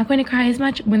you're not going to cry as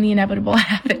much when the inevitable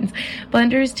happens.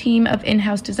 Blenders' team of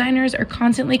in-house designers are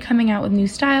constantly coming out with new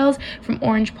styles, from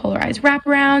orange polarized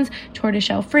wraparounds,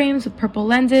 tortoiseshell frames with purple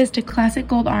lenses, to classic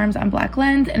gold arms on black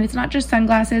lens. And it's not just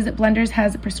sunglasses. Blenders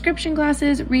has prescription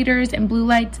glasses, readers, and blue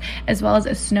lights, as well as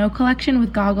a snow collection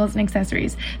with goggles and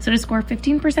accessories. So to score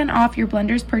 15% off your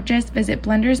Blenders purchase, visit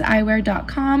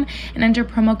blenderseyewear.com and enter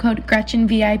promo code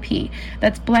GretchenVIP.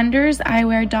 That's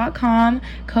blenderseyewear.com,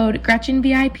 code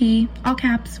GretchenVIP, all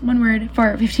caps, one word,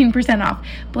 for 15% off.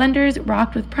 Blenders,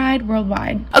 rocked with pride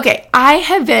worldwide. Okay, I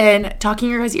have been talking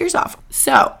your guys' ears off.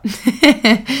 So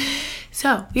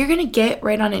we're gonna get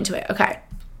right on into it. Okay.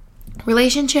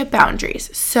 Relationship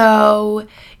boundaries. So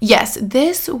yes,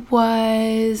 this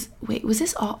was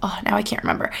this all? Oh, now I can't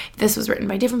remember. This was written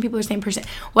by different people or same person.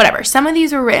 Whatever. Some of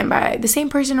these were written by the same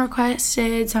person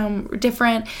requested, some were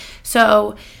different.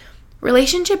 So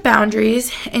relationship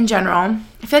boundaries in general,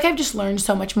 I feel like I've just learned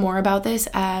so much more about this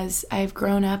as I've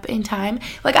grown up in time.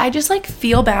 Like I just like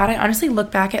feel bad. I honestly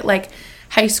look back at like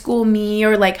high school me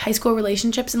or like high school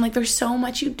relationships and like there's so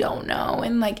much you don't know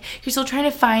and like you're still trying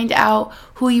to find out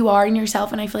who you are in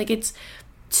yourself, and I feel like it's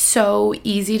so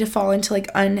easy to fall into like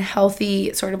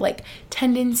unhealthy sort of like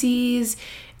tendencies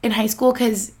in high school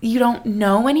because you don't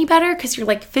know any better because you're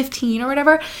like 15 or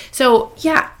whatever. So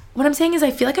yeah, what I'm saying is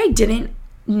I feel like I didn't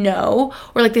know,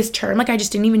 or like this term, like I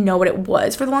just didn't even know what it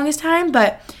was for the longest time,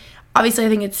 but obviously I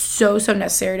think it's so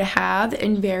necessary to have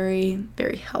and very,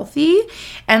 very healthy,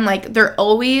 and like they're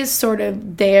always sort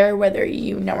of there whether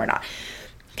you know or not.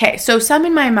 Okay, so some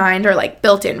in my mind are like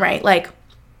built in, right? Like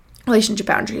relationship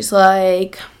boundaries,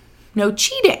 like no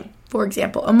cheating, for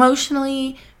example.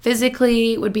 Emotionally,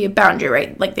 physically would be a boundary,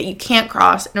 right? Like that you can't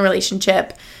cross in a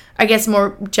relationship. I guess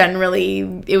more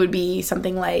generally, it would be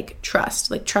something like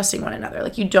trust, like trusting one another.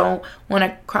 Like you don't want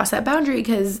to cross that boundary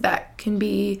because that can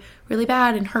be really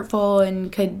bad and hurtful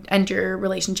and could end your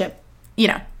relationship. You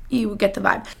know, you get the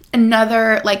vibe.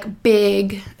 Another like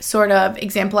big sort of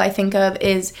example I think of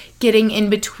is getting in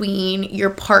between your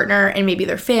partner and maybe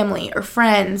their family or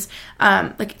friends.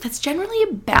 Like that's generally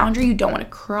a boundary you don't want to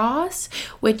cross,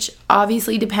 which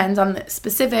obviously depends on the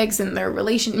specifics and their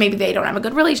relation. Maybe they don't have a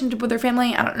good relationship with their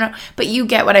family. I don't know, but you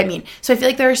get what I mean. So I feel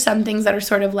like there are some things that are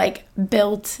sort of like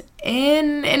built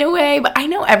in a way, but I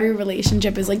know every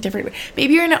relationship is like different.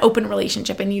 Maybe you're in an open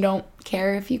relationship and you don't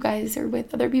care if you guys are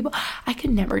with other people. I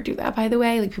could never do that, by the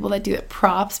way. Like people that do it,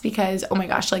 props, because oh my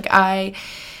gosh, like I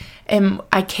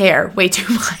care way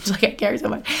too much. Like I care so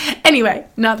much. Anyway,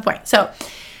 not the point. So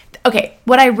okay,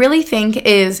 what I really think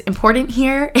is important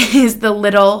here is the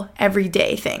little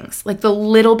everyday things, like the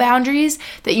little boundaries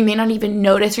that you may not even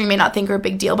notice or you may not think are a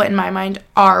big deal, but in my mind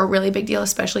are a really big deal,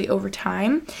 especially over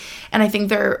time. And I think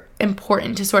they're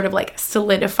important to sort of like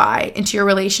solidify into your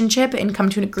relationship and come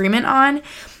to an agreement on.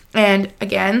 And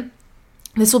again,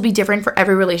 this will be different for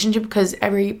every relationship because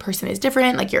every person is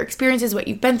different. Like your experiences, what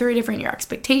you've been through are different, your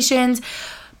expectations.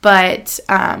 But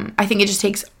I think it just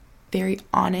takes very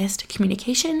honest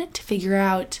communication to figure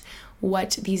out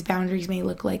what these boundaries may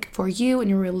look like for you and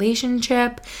your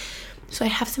relationship. So I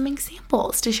have some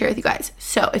examples to share with you guys.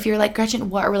 So if you're like, Gretchen,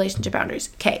 what are relationship boundaries?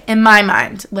 Okay, in my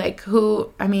mind, like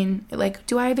do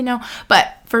I even know?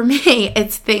 But for me,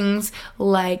 it's things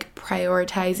like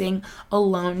prioritizing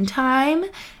alone time,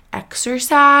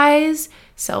 exercise,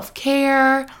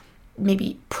 self-care,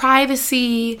 maybe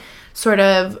privacy, sort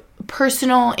of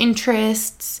personal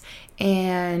interests,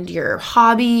 and your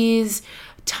hobbies,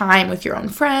 time with your own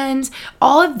friends.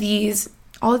 All of the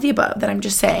above that I'm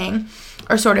just saying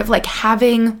are sort of like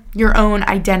having your own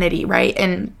identity, right?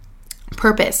 And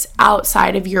purpose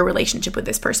outside of your relationship with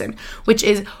this person, which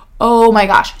is, oh my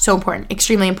gosh, so important,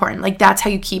 extremely important. Like that's how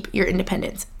you keep your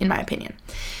independence, in my opinion.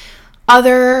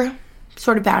 Other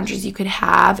sort of boundaries you could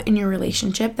have in your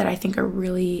relationship that I think are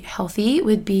really healthy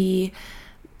would be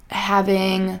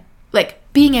having like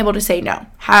being able to say no,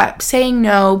 saying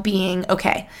no, being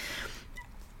okay.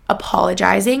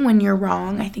 Apologizing when you're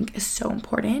wrong, I think, is so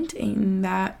important, and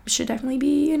that should definitely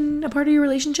be in a part of your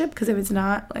relationship, because if it's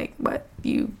not, like,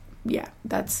 you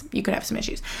could have some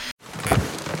issues.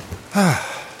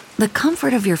 The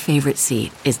comfort of your favorite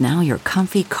seat is now your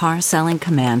comfy car selling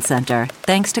command center,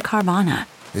 thanks to Carvana.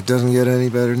 It doesn't get any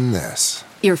better than this.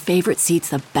 Your favorite seat's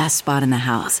the best spot in the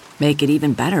house. Make it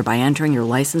even better by entering your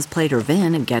license plate or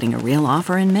VIN and getting a real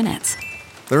offer in minutes.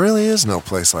 There really is no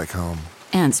place like home.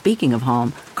 And speaking of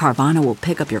home, Carvana will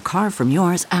pick up your car from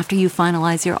yours after you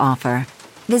finalize your offer.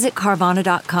 Visit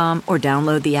Carvana.com or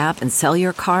download the app and sell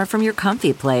your car from your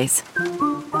comfy place.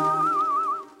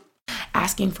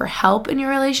 Asking for help in your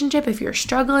relationship if you're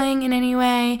struggling in any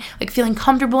way, like feeling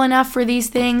comfortable enough for these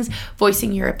things,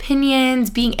 voicing your opinions,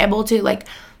 being able to like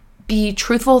be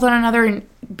truthful with one another and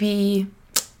be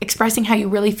expressing how you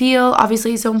really feel,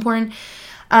 obviously is so important.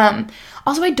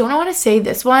 Also, I don't know how to say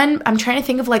this one. I'm trying to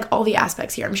think of like all the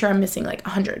aspects here. I'm sure I'm missing like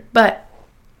 100, but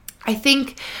I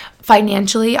think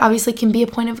financially obviously can be a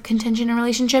point of contention in a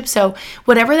relationship. So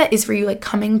whatever that is for you, like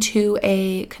coming to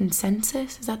a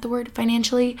consensus, is that the word?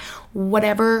 Financially,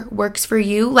 whatever works for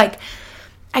you. Like,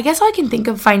 I guess all I can think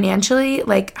of financially,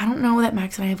 like, I don't know that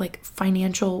Max and I have like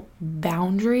financial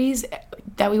boundaries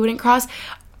that we wouldn't cross.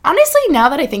 Honestly, now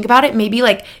that I think about it, maybe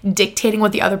like dictating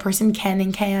what the other person can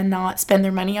and cannot spend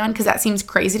their money on, because that seems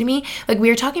crazy to me. Like, we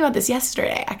were talking about this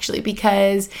yesterday, actually,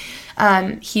 because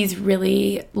he's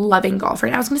really loving golf right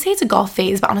now. I was going to say it's a golf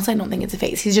phase, but honestly, I don't think it's a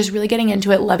phase. He's just really getting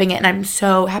into it, loving it, and I'm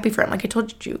so happy for him. Like I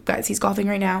told you guys, he's golfing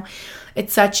right now.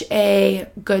 It's such a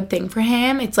good thing for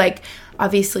him. It's like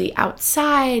obviously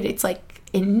outside. It's like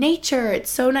in nature.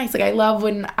 It's so nice. Like, I love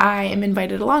when I am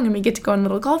invited along and we get to go on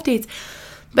little golf dates.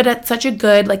 But it's such a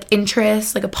good, like,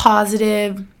 interest, like a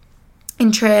positive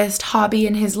interest, hobby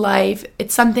in his life.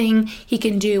 It's something he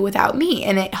can do without me,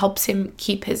 and it helps him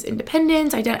keep his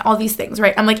independence, all these things,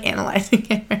 right? I'm, like, analyzing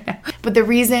it right now. But the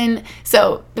reason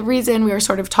we were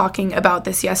sort of talking about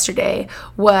this yesterday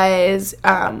was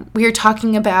we were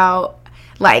talking about,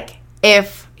 like,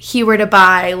 if he were to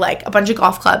buy, like, a bunch of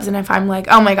golf clubs, and if I'm like,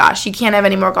 oh my gosh, you can't have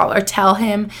any more golf, or tell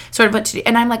him sort of what to do.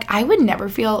 And I'm like, I would never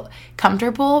feel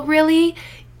comfortable, really,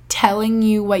 telling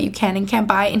you what you can and can't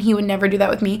buy, and he would never do that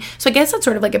with me. So I guess that's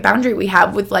sort of like a boundary we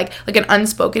have with like an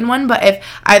unspoken one. But if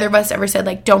either of us ever said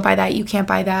like, don't buy that, you can't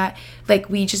buy that, like,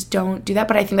 we just don't do that.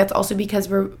 But I think that's also because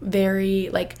we're very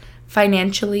like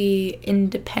financially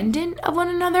independent of one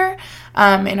another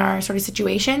in our sort of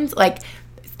situations. Like,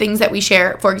 things that we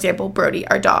share, for example, Brody,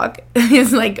 our dog,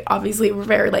 is like, obviously we're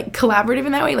very like collaborative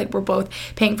in that way. Like, we're both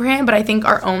paying for him, but I think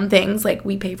our own things, like,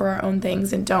 we pay for our own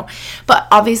things and don't. But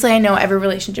obviously I know every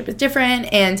relationship is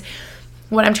different, and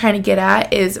what I'm trying to get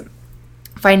at is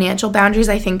financial boundaries,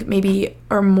 I think, maybe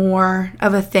are more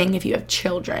of a thing if you have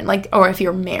children, like, or if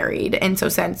you're married. And so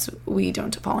since we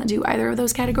don't fall into either of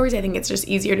those categories, I think it's just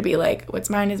easier to be like,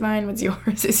 what's mine is mine, what's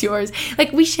yours is yours.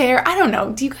 Like, we share, I don't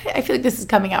know, I feel like this is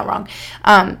coming out wrong.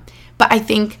 But I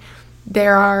think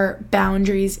there are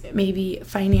boundaries maybe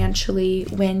financially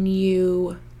when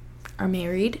you are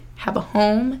married, have a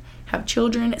home, have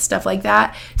children, stuff like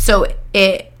that. So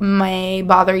it may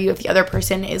bother you if the other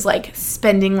person is like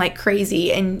spending like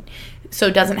crazy and so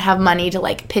doesn't have money to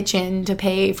like pitch in to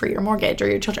pay for your mortgage or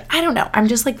your children. I don't know. I'm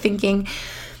just like thinking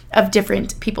of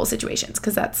different people's situations,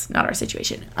 because that's not our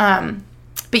situation.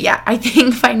 But yeah, I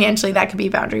think financially that could be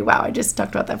a boundary. Wow, I just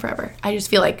talked about that forever. I just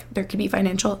feel like there could be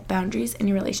financial boundaries in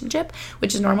your relationship,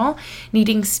 which is normal.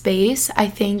 Needing space, I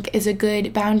think, is a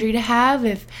good boundary to have.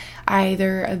 If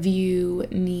either of you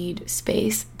need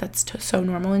space, that's so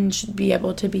normal and should be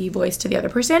able to be voiced to the other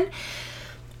person.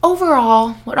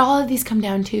 Overall, what all of these come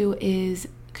down to is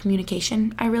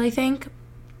communication, I really think.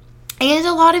 And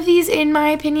a lot of these, in my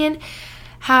opinion,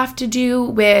 have to do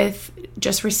with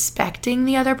just respecting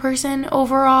the other person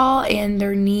overall and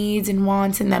their needs and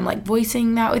wants, and them like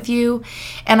voicing that with you.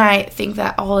 And I think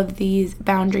that all of these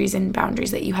boundaries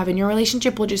that you have in your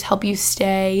relationship will just help you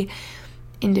stay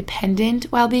independent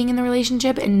while being in the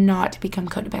relationship and not become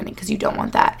codependent, because you don't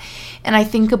want that. And I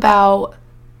think about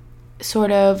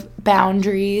sort of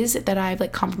boundaries that I've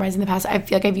like compromised in the past. I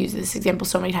feel like I've used this example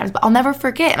so many times, but I'll never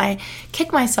forget, and I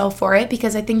kick myself for it,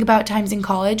 because I think about times in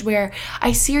college where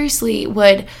I seriously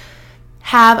would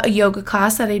have a yoga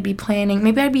class that I'd be planning,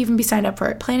 maybe I'd even be signed up for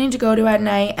it, planning to go to at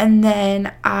night, and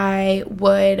then I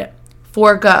would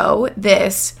forego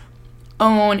this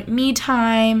own me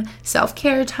time,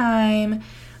 self-care time,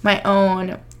 my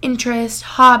own interest,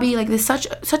 hobby, like this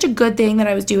such a good thing that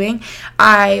I was doing,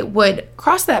 I would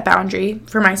cross that boundary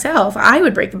for myself. I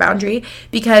would break the boundary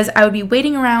because I would be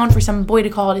waiting around for some boy to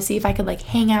call to see if I could like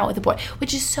hang out with a boy,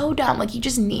 which is so dumb. Like, you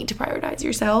just need to prioritize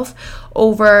yourself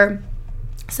over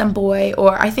some boy.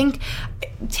 Or I think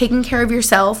taking care of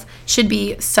yourself should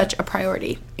be such a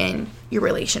priority in your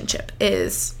relationship,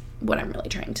 is what I'm really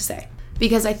trying to say.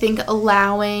 Because I think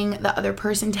allowing the other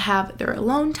person to have their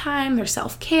alone time, their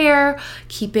self-care,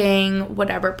 keeping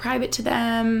whatever private to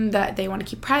them that they want to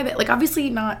keep private, like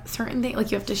obviously not certain things, like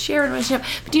you have to share in a relationship,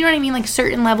 but do you know what I mean? Like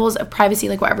certain levels of privacy,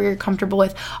 like whatever you're comfortable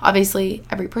with. Obviously,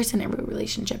 every person, every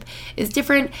relationship is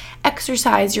different.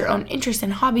 Exercise, your own interests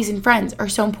and hobbies and friends are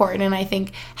so important. And I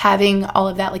think having all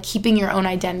of that, like keeping your own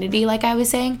identity, like I was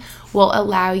saying, will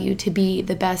allow you to be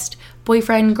the best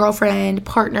boyfriend, girlfriend,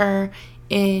 partner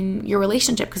in your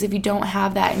relationship. Because if you don't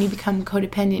have that and you become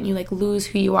codependent, you like lose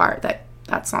who you are.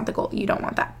 That's not the goal. You don't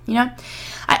want that, you know?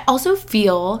 I also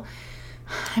feel,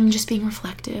 I'm just being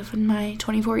reflective in my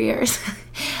 24 years,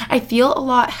 I feel a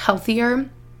lot healthier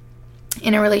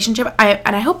in a relationship.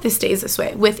 And I hope this stays this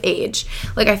way with age.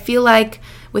 Like, I feel like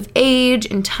with age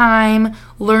and time,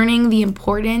 learning the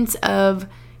importance of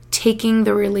taking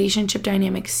the relationship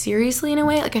dynamic seriously in a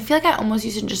way. Like, I feel like I almost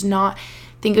used to just not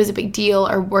think it was a big deal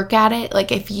or work at it.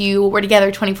 Like, if you were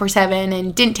together 24/7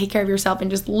 and didn't take care of yourself and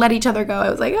just let each other go,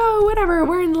 I was like, oh, whatever,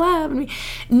 we're in love.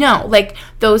 No, like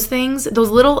those things,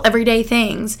 those little everyday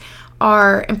things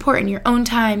are important. Your own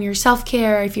time, your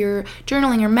self-care, if you're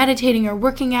journaling or meditating or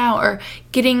working out or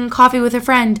getting coffee with a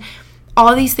friend,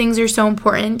 all these things are so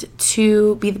important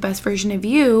to be the best version of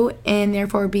you and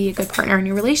therefore be a good partner in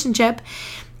your relationship.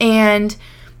 And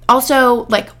also,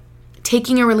 like,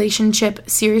 taking a relationship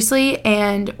seriously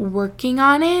and working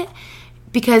on it,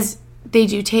 because they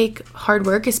do take hard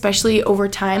work, especially over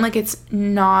time. Like, it's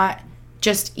not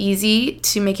just easy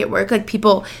to make it work. Like,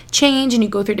 people change and you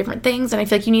go through different things, and I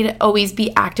feel like you need to always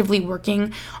be actively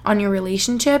working on your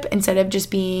relationship instead of just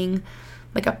being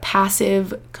like a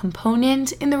passive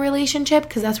component in the relationship,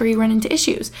 because that's where you run into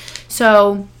issues.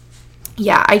 So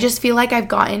yeah, I just feel like I've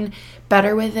gotten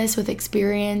better with this with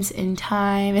experience and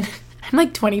time. And I'm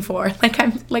like 24. Like,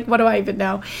 I'm like, what do I even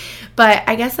know? But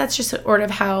I guess that's just sort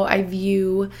of how I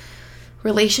view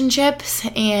relationships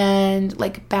and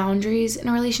like boundaries in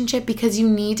a relationship, because you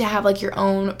need to have like your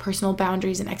own personal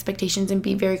boundaries and expectations and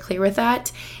be very clear with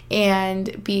that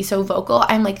and be so vocal.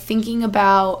 I'm like thinking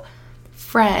about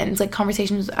friends, like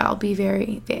conversations. I'll be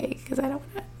very vague because I don't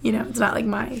want to, you know, it's not like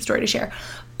my story to share.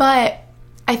 But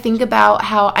I think about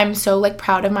how I'm so like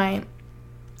proud of my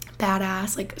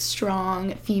badass, like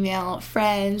strong female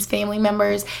friends, family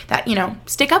members that, you know,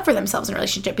 stick up for themselves in a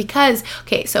relationship. Because,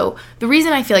 okay, so the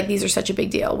reason I feel like these are such a big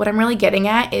deal, what I'm really getting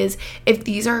at is if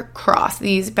these are crossed,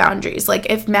 these boundaries, like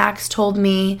if Max told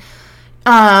me,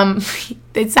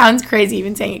 it sounds crazy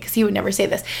even saying it because he would never say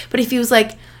this, but if he was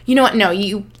like, you know what, no,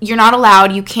 you're not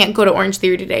allowed, you can't go to Orange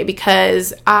Theory today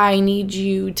because I need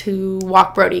you to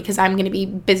walk Brody because I'm going to be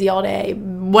busy all day,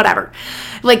 whatever.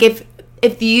 Like,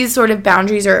 if these sort of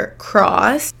boundaries are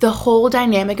crossed, the whole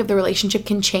dynamic of the relationship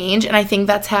can change. And I think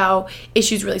that's how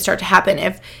issues really start to happen.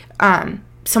 If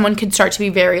someone could start to be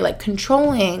very like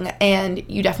controlling, and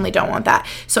you definitely don't want that.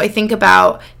 So I think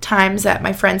about times that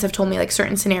my friends have told me like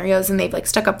certain scenarios and they've like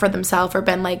stuck up for themselves or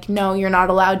been like, no, you're not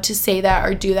allowed to say that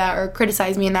or do that or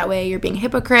criticize me in that way. You're being a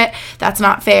hypocrite. That's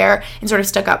not fair. And sort of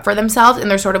stuck up for themselves. And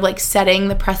they're sort of like setting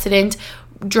the precedent,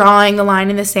 drawing the line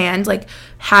in the sand, like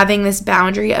having this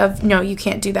boundary of, no, you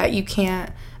can't do that. You can't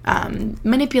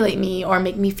manipulate me or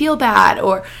make me feel bad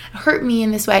or hurt me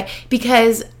in this way.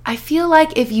 Because I feel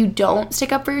like if you don't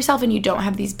stick up for yourself and you don't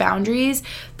have these boundaries,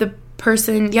 the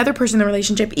other person in the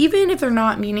relationship, even if they're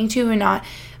not meaning to and not,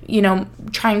 you know,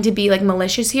 trying to be like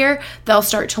malicious here, they'll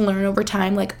start to learn over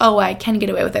time, like, oh, I can get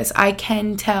away with this. I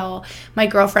can tell my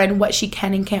girlfriend what she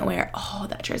can and can't wear. Oh,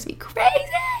 that drives me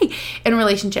crazy. In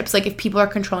relationships, like if people are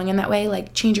controlling in that way,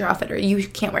 like change your outfit or you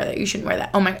can't wear that, you shouldn't wear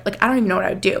that. Oh my, like I don't even know what I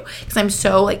would do because I'm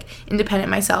so like independent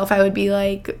myself. I would be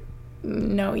like,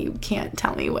 no, you can't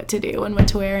tell me what to do and what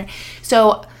to wear.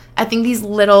 So I think these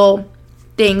little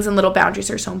things and little boundaries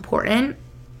are so important,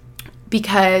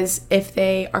 because if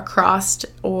they are crossed,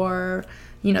 or,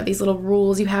 you know, these little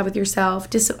rules you have with yourself,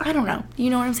 just, I don't know, you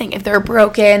know what I'm saying? If they're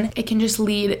broken, it can just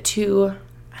lead to,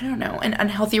 I don't know, an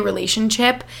unhealthy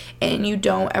relationship, and you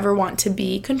don't ever want to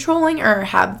be controlling or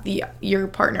have your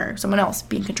partner, someone else,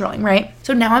 being controlling, right?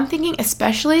 So now I'm thinking,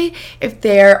 especially if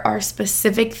there are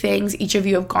specific things each of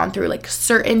you have gone through, like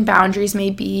certain boundaries may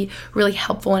be really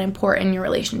helpful and important in your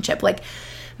relationship. Like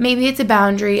maybe it's a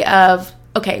boundary of,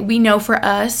 okay, we know for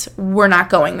us, we're not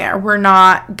going there. We're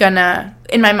not gonna,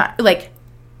 in my mind, like,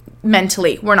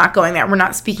 mentally, we're not going there. We're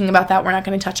not speaking about that. We're not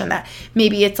going to touch on that.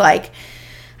 Maybe it's like,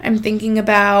 I'm thinking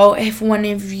about if one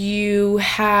of you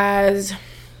has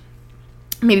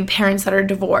maybe parents that are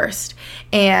divorced,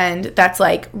 and that's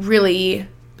like really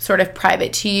sort of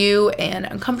private to you and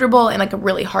uncomfortable and like a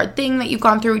really hard thing that you've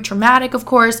gone through, traumatic, of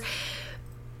course.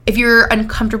 If you're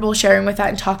uncomfortable sharing with that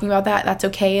and talking about that, that's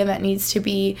okay, and that needs to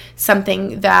be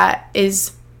something that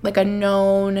is like a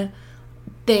known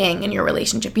thing in your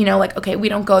relationship, like, okay, we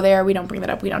don't go there, we don't bring that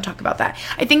up, we don't talk about that.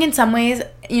 I think in some ways,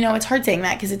 it's hard saying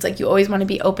that because it's like you always want to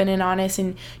be open and honest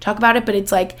and talk about it, but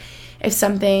it's like if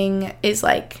something is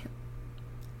like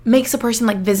makes a person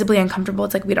like visibly uncomfortable,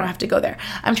 it's like we don't have to go there.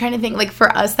 I'm trying to think, like,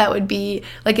 for us that would be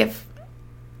like, if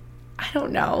I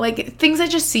don't know, like things that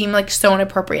just seem like so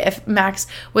inappropriate. If Max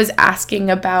was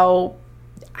asking about,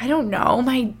 I don't know,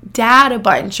 my dad a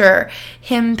bunch or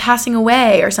him passing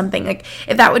away or something, like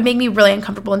if that would make me really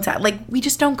uncomfortable and sad, like we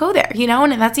just don't go there,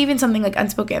 and that's even something like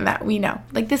unspoken that we know.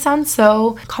 Like this sounds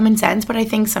so common sense, but I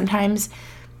think sometimes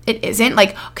it isn't.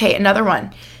 Like, okay, another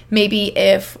one. Maybe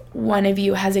if one of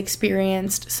you has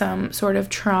experienced some sort of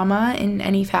trauma in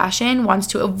any fashion, wants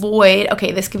to avoid,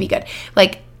 okay, this could be good.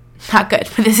 Like, not good,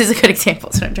 but this is a good example,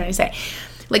 is what I'm trying to say.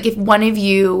 Like if one of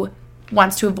you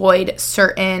wants to avoid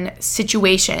certain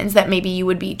situations that maybe you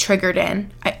would be triggered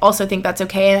in, I also think that's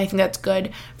okay, and I think that's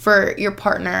good for your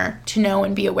partner to know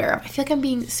and be aware of. I feel like I'm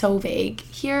being so vague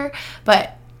here,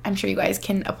 but I'm sure you guys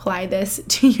can apply this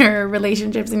to your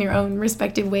relationships in your own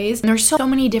respective ways. And there's so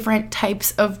many different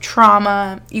types of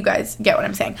trauma. You guys get what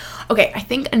I'm saying. Okay, I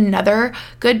think another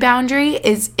good boundary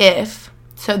is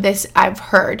so this I've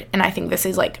heard, and I think this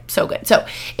is like so good. So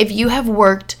if you have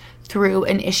worked through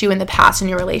an issue in the past in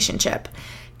your relationship,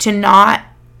 to not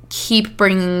keep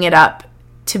bringing it up,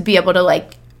 to be able to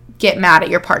like get mad at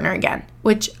your partner again,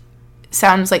 which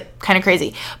sounds like kind of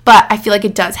crazy, but I feel like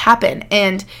it does happen,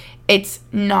 and it's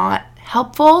not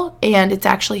helpful, and it's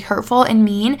actually hurtful and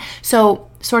mean. So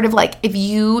sort of like if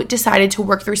you decided to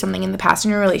work through something in the past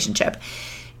in your relationship,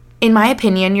 in my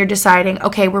opinion, you're deciding,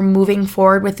 okay, we're moving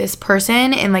forward with this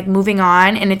person and like moving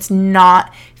on, and it's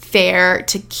not fair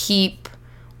to keep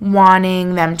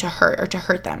wanting them to hurt or to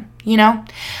hurt them,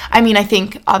 I mean, I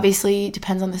think obviously it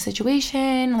depends on the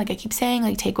situation. Like I keep saying,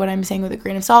 like take what I'm saying with a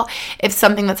grain of salt. If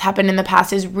something that's happened in the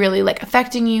past is really like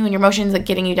affecting you and your emotions, like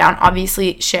getting you down,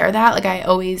 obviously share that. Like I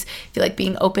always feel like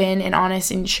being open and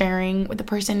honest and sharing with the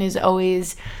person is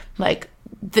always like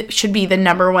should be the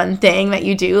number one thing that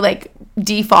you do, like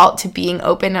default to being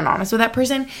open and honest with that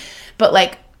person. But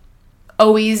like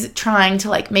always trying to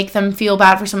like make them feel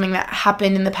bad for something that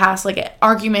happened in the past, like an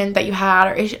argument that you had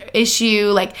or issue,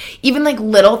 like even like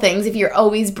little things. If you're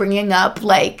always bringing up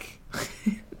like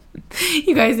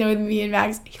you guys know with me and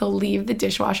Max, he'll leave the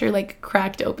dishwasher like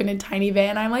cracked open a tiny bit,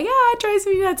 and I'm like, yeah, it drives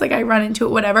me nuts, like I run into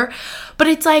it, whatever. But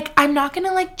it's like I'm not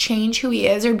gonna like change who he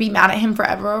is or be mad at him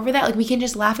forever over that. Like we can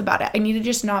just laugh about it. I need to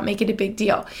just not make it a big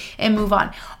deal and move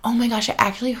on. Oh my gosh, I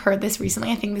actually heard this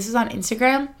recently. I think this was on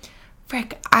Instagram.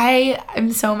 Frick, I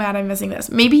am so mad I'm missing this.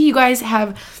 Maybe you guys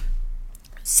have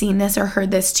seen this or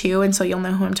heard this too, and so you'll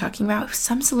know who I'm talking about. It was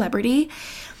some celebrity,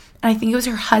 and I think it was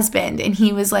her husband, and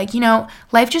he was like,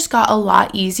 life just got a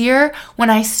lot easier when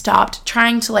I stopped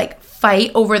trying to like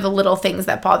fight over the little things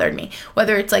that bothered me.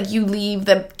 Whether it's like you leave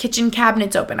the kitchen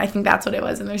cabinets open. I think that's what it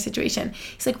was in their situation.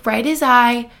 He's like, right as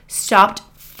I stopped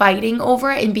fighting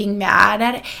over it and being mad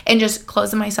at it and just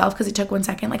closing myself because it took 1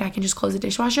 second, like I can just close the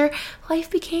dishwasher, life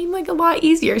became like a lot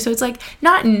easier. So it's like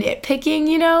not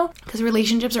nitpicking, because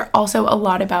relationships are also a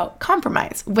lot about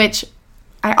compromise, which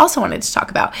I also wanted to talk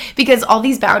about, because all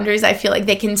these boundaries, I feel like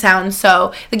they can sound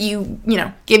so like you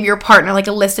give your partner like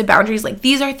a list of boundaries, like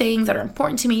these are things that are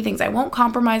important to me, things I won't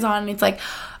compromise on. And it's like,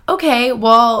 okay,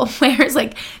 well, where's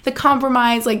like the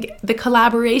compromise, like the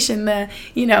collaboration,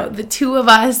 the two of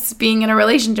us being in a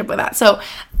relationship with that? So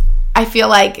I feel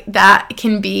like that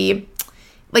can be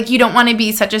like, you don't want to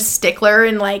be such a stickler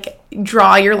and like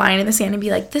draw your line in the sand and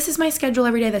be like, this is my schedule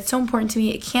every day. That's so important to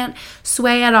me. It can't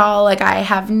sway at all. Like I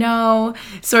have no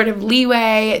sort of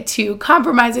leeway to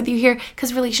compromise with you here,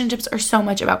 because relationships are so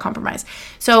much about compromise.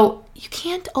 So you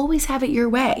can't always have it your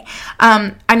way.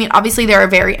 I mean, obviously there are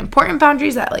very important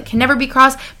boundaries that like can never be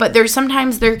crossed, but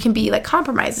sometimes there can be like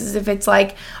compromises. If it's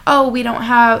like, oh, I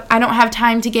don't have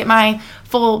time to get my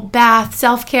full bath,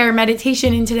 self-care,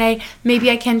 meditation in today.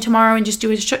 Maybe I can tomorrow and just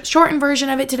do a shortened version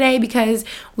of it today because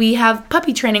we have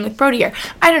puppy training with Brody here.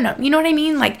 I don't know. You know what I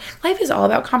mean? Like life is all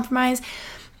about compromise.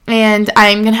 And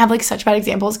I'm going to have like such bad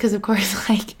examples because of course,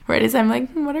 like right as I'm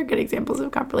like, what are good examples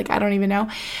of compromise? Like I don't even know.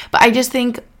 But I just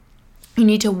think you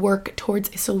need to work towards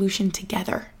a solution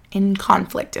together in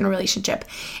conflict in a relationship.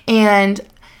 And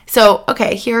So,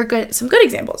 okay, here are some good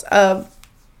examples of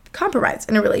compromise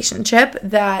in a relationship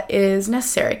that is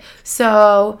necessary.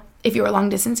 So if you're long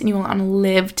distance and you want to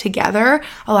live together,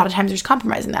 a lot of times there's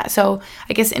compromise in that. So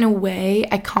I guess in a way,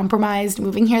 I compromised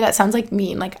moving here. That sounds like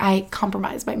mean. Like I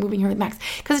compromised by moving here with Max,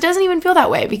 because it doesn't even feel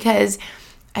that way, because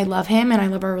I love him and I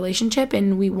love our relationship,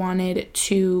 and we wanted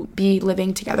to be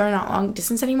living together, not long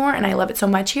distance anymore, and I love it so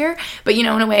much here. But in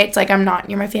a way, it's like you're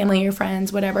my family, your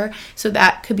friends, whatever. So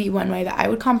that could be one way that I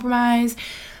would compromise.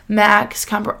 Max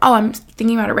I'm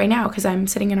thinking about it right now because I'm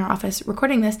sitting in our office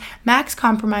recording this. Max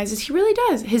compromises. He really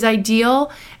does. His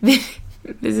ideal, this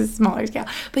is smaller scale,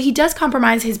 but he does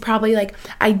compromise his probably like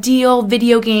ideal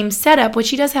video game setup,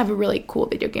 which he does have a really cool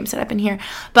video game setup in here.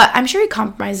 But I'm sure he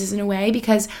compromises in a way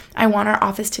because I want our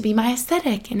office to be my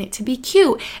aesthetic and it to be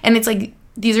cute. And it's like,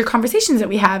 these are conversations that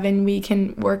we have and we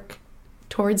can work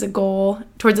towards a goal,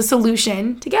 towards a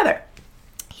solution together.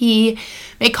 He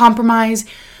may compromise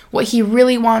what he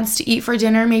really wants to eat for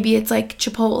dinner. Maybe it's like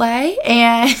Chipotle,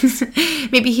 and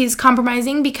maybe he's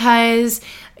compromising because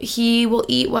he will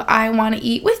eat what I want to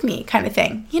eat with me, kind of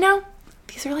thing.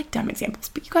 These are like dumb examples,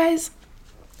 but you guys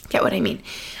get what I mean.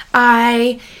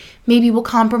 I maybe will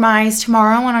compromise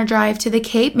tomorrow on our drive to the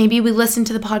Cape. Maybe we listen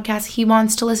to the podcast he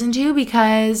wants to listen to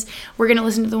because we're going to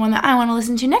listen to the one that I want to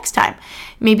listen to next time.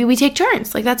 Maybe we take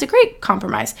turns. Like, that's a great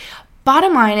compromise.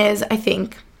 Bottom line is, I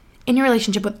think, in your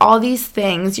relationship with all these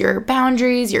things, your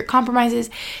boundaries, your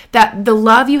compromises, that the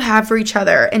love you have for each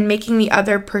other and making the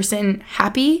other person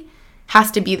happy has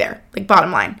to be there, like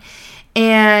bottom line.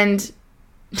 And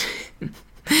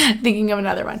thinking of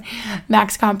another one,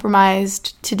 Max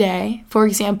compromised today, for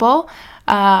example,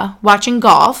 watching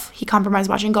golf. He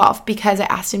compromised watching golf because I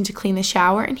asked him to clean the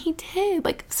shower, and he did,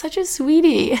 like such a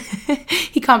sweetie.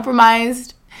 He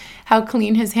compromised how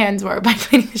clean his hands were by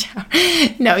cleaning the shower.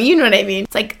 No, you know what I mean.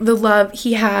 It's like the love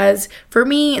he has for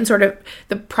me and sort of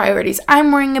the priorities I'm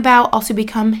worrying about also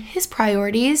become his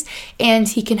priorities, and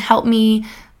he can help me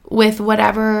with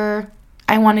whatever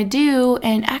I want to do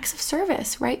and acts of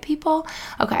service, right, people?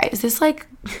 Okay, is this like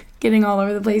getting all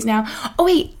over the place now? Oh,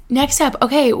 wait, next up.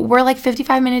 Okay, we're like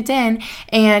 55 minutes in,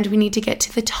 and we need to get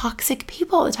to the toxic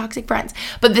people, the toxic friends.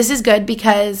 But this is good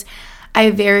because I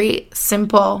have very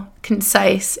simple,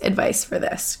 concise advice for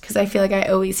this, because I feel like I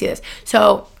always see this.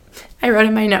 So I wrote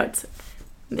in my notes,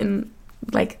 in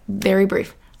like very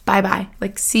brief, bye-bye,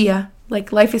 like see ya,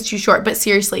 like life is too short. But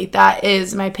seriously, that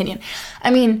is my opinion.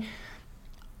 I mean,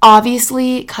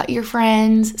 obviously cut your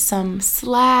friends some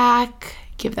slack,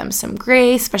 give them some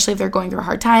grace, especially if they're going through a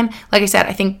hard time. Like I said,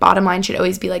 I think bottom line should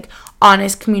always be like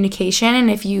honest communication. And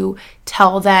if you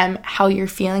tell them how you're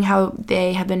feeling, how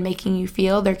they have been making you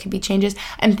feel, there could be changes.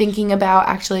 I'm thinking about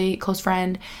actually a close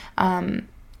friend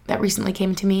that recently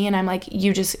came to me, and I'm like,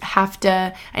 you just have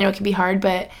to, I know it can be hard,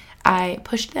 but I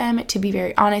pushed them to be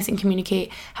very honest and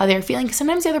communicate how they're feeling. Because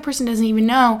sometimes the other person doesn't even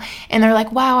know, and they're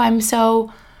like, wow, I'm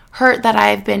so hurt that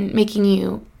I've been making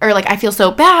you, or like I feel so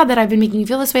bad that I've been making you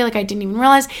feel this way, like I didn't even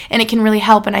realize. And it can really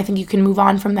help, and I think you can move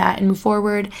on from that and move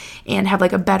forward and have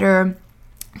like a better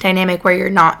dynamic where you're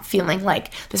not feeling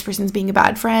like this person's being a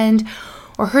bad friend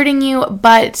or hurting you.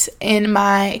 But in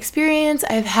my experience,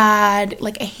 I've had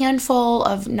like a handful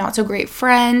of not so great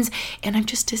friends, and I've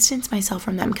just distanced myself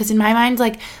from them because in my mind,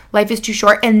 like, life is too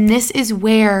short. And this is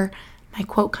where my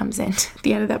quote comes in at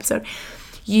the end of the episode.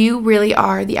 You really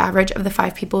are the average of the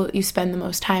 5 people you spend the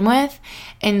most time with.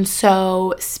 And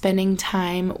so spending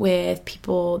time with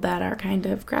people that are kind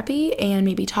of crappy and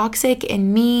maybe toxic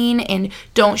and mean and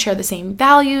don't share the same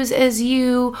values as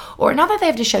you, or not that they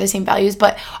have to share the same values,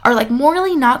 but are like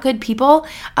morally not good people,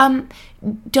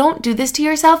 don't do this to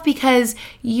yourself, because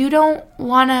you don't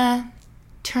want to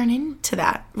turn into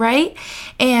that, right?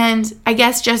 And I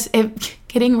guess just if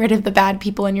getting rid of the bad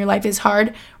people in your life is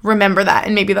hard, remember that,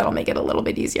 and maybe that'll make it a little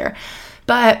bit easier.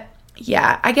 But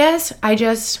yeah, I guess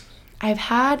I've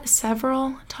had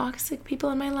several toxic people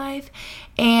in my life,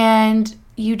 and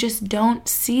you just don't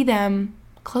see them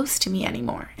close to me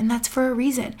anymore, and that's for a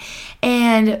reason.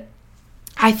 And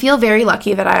I feel very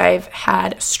lucky that I've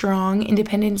had strong,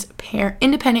 independent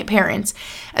parents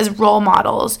as role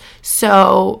models.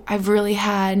 So I've really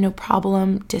had no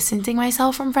problem distancing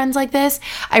myself from friends like this.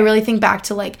 I really think back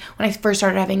to like when I first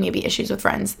started having maybe issues with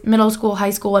friends, middle school, high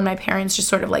school, and my parents just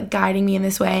sort of like guiding me in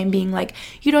this way and being like,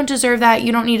 you don't deserve that.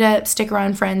 You don't need to stick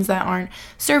around friends that aren't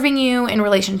serving you, in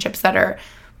relationships that are,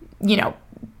 you know,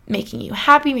 making you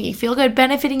happy, making you feel good,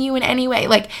 benefiting you in any way.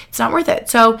 Like, it's not worth it.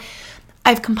 So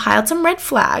I've compiled some red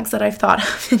flags that I've thought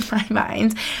of in my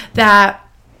mind that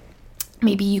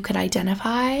maybe you could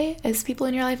identify as people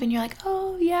in your life and you're like,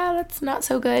 oh yeah, that's not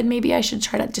so good. Maybe I should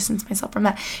try to distance myself from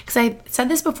that. Because I said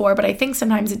this before, but I think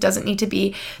sometimes it doesn't need to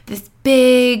be this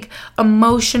big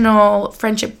emotional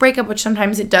friendship breakup, which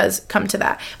sometimes it does come to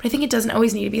that. But I think it doesn't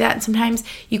always need to be that. And sometimes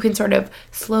you can sort of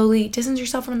slowly distance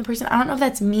yourself from the person. I don't know if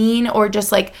that's mean or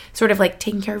just like sort of like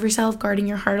taking care of yourself, guarding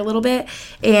your heart a little bit.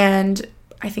 And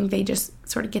I think they just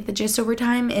sort of get the gist over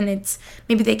time, and it's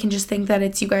maybe they can just think that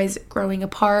it's you guys growing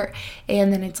apart,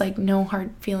 and then it's like no hard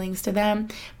feelings to them,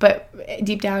 but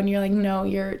deep down you're like, no,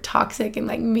 you're toxic and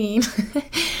like mean.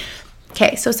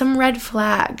 Okay, so some red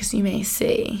flags you may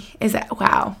see is that,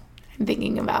 wow, I'm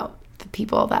thinking about the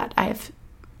people that I've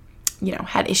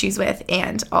had issues with,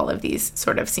 and all of these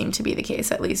sort of seem to be the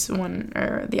case, at least one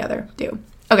or the other do.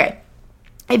 Okay,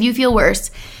 if you feel worse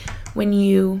when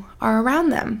you are around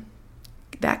them,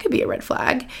 that could be a red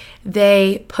flag.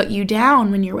 They put you down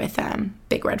when you're with them.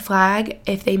 Big red flag.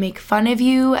 If they make fun of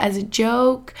you as a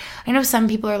joke. I know some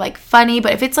people are like funny,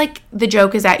 but if it's like the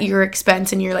joke is at your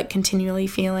expense and you're like continually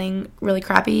feeling really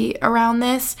crappy around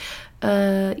this,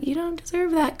 you don't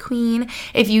deserve that, queen.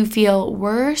 If you feel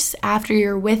worse after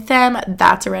you're with them,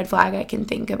 that's a red flag I can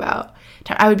think about.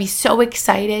 I would be so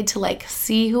excited to like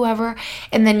see whoever,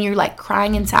 and then you're like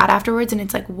crying and sad afterwards, and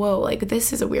it's like, whoa, like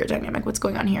this is a weird dynamic. What's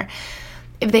going on here?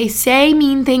 If they say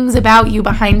mean things about you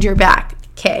behind your back,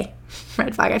 okay,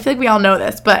 red flag. I feel like we all know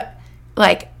this, but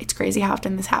like it's crazy how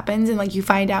often this happens, and like you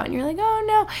find out and you're like, oh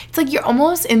no. It's like you're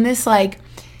almost in this like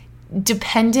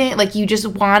dependent, like you just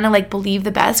want to like believe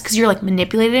the best because you're like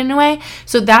manipulated in a way.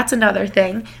 So that's another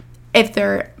thing. If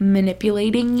they're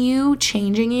manipulating you,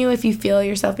 changing you, if you feel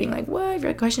yourself being like, what, if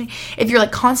you're like questioning, if you're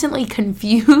like constantly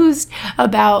confused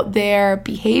about their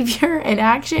behavior and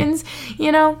actions,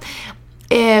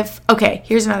 okay,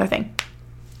 here's another thing.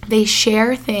 They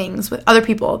share things with other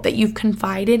people that you've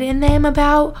confided in them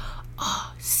about.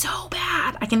 Oh, so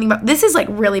bad. I can think about, this is like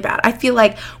really bad. I feel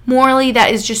like morally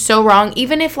that is just so wrong.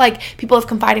 Even if like people have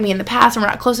confided in me in the past and we're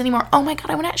not close anymore. Oh my God,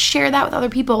 I would not share that with other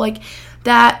people. Like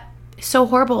that is so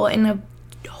horrible and a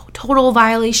total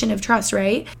violation of trust,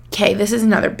 right? Okay, this is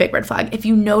another big red flag. If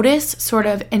you notice sort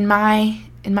of in my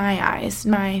eyes,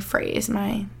 my phrase,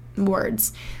 my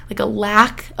words, like a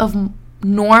lack of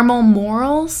normal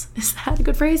morals, is that a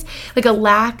good phrase? Like a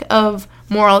lack of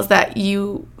morals that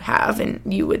you have and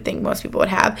you would think most people would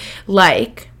have,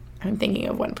 like, I'm thinking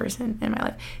of one person in my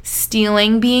life,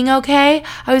 stealing being okay.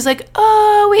 I was like,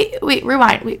 oh, wait,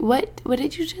 rewind. Wait, what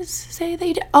did you just say that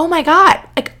you did? Oh my God.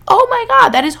 Like, oh my God,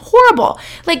 that is horrible.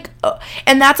 Like,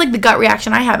 and that's like the gut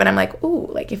reaction I have. And I'm like, ooh,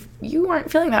 like if you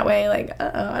aren't feeling that way, like,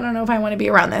 I don't know if I want to be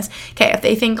around this. Okay, if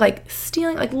they think like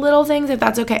stealing, like little things, if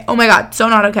that's okay. Oh my God, so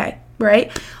not okay,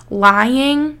 right?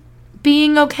 Lying,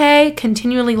 being okay,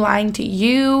 continually lying to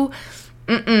you.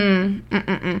 Even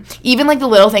like the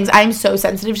little things, I'm so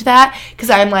sensitive to that because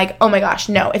I'm like, oh my gosh,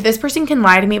 no. If this person can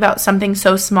lie to me about something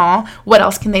so small, what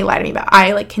else can they lie to me about?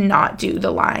 I like cannot do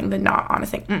the lying, the not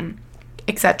honest thing,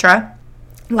 etc.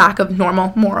 Lack of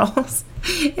normal morals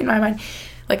in my mind.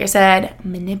 Like I said,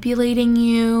 manipulating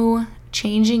you,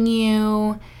 changing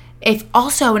you. If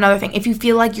also another thing, if you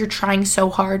feel like you're trying so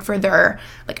hard for their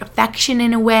like affection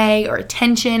in a way or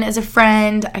attention as a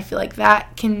friend, I feel like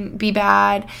that can be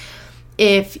bad.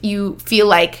 If you feel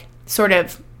like sort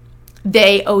of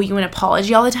they owe you an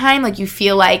apology all the time, like you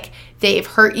feel like they've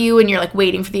hurt you and you're like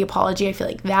waiting for the apology, I feel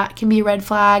like that can be a red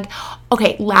flag.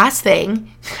 Okay, last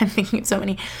thing, I'm thinking of so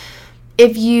many.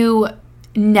 If you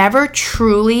never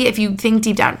truly, if you think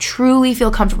deep down, truly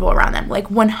feel comfortable around them, like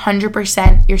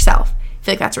 100% yourself, I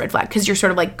feel like that's a red flag because you're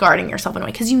sort of like guarding yourself in a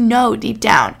way because you know deep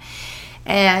down.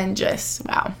 And just,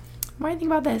 wow, the more I think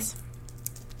about this,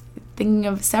 thinking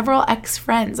of several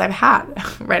ex-friends I've had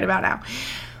right about now.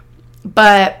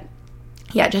 But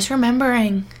yeah, just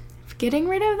remembering getting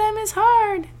rid of them is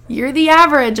hard. You're the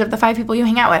average of the 5 people you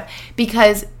hang out with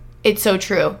because it's so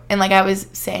true. And like I was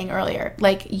saying earlier,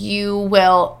 like you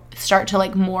will start to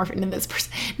like morph into this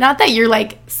person. Not that you're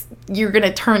like, you're going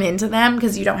to turn into them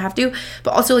because you don't have to,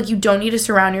 but also like you don't need to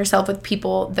surround yourself with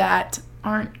people that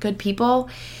aren't good people.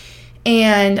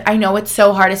 And I know it's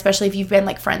so hard, especially if you've been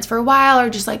like friends for a while or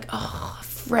just like,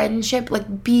 friendship,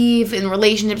 like beef and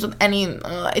relationships with any,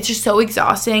 it's just so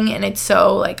exhausting and it's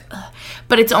so like,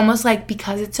 but it's almost like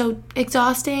because it's so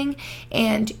exhausting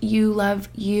and you love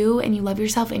you and you love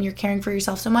yourself and you're caring for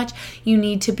yourself so much, you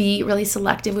need to be really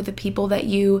selective with the people that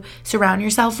you surround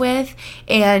yourself with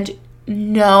and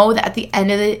know that at the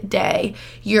end of the day,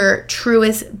 your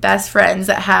truest best friends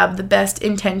that have the best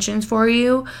intentions for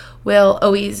you will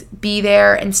always be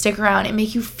there and stick around and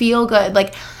make you feel good.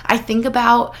 Like I think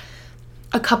about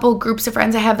a couple groups of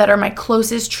friends I have that are my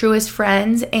closest, truest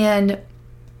friends, and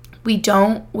We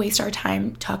don't waste our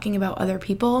time talking about other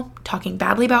people, talking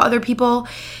badly about other people.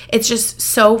 It's just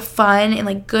so fun and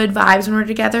like good vibes when we're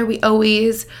together. We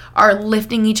always are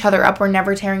lifting each other up. We're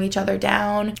never tearing each other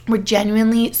down. We're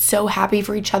genuinely so happy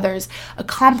for each other's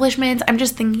accomplishments. I'm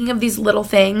just thinking of these little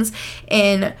things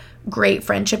in great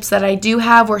friendships that I do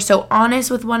have. We're so honest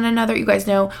with one another. You guys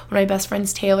know one of my best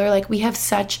friends, Taylor, like we have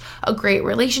such a great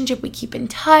relationship. We keep in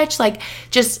touch, like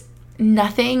just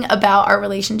nothing about our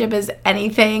relationship is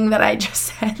anything that I just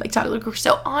said. Like we're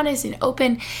so honest and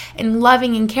open and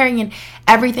loving and caring, and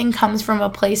everything comes from a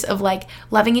place of like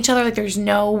loving each other. Like there's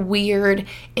no weird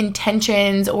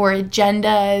intentions or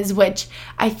agendas, which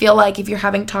I feel like if you're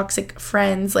having toxic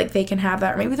friends, like they can have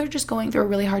that, or maybe they're just going through a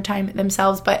really hard time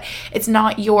themselves, but it's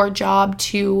not your job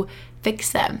to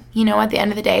fix them. You know, at the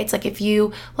end of the day, it's like if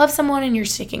you love someone and you're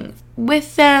sticking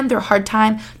with them through a hard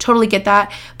time, totally get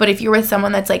that. But if you're with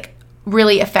someone that's like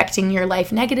really affecting your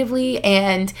life negatively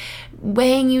and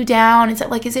weighing you down, it's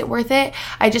like, is it worth it?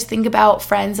 I just think about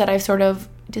friends that I've sort of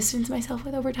distanced myself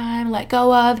with over time, let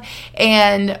go of,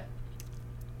 and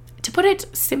to put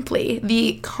it simply,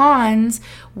 the cons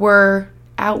were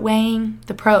outweighing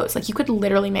the pros. Like you could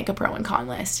literally make a pro and con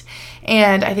list,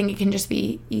 and I think it can just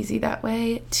be easy that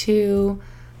way to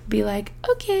be like,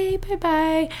 okay,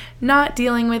 bye-bye, not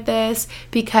dealing with this,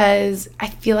 because I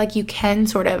feel like you can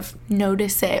sort of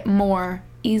notice it more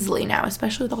easily now,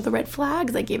 especially with all the red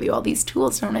flags. I gave you all these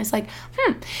tools to notice, like,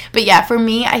 But yeah, for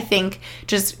me, I think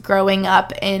just growing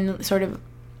up and sort of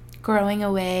growing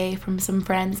away from some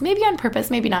friends, maybe on purpose,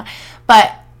 maybe not,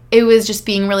 but it was just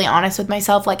being really honest with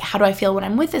myself, like, how do I feel when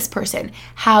I'm with this person?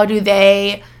 How do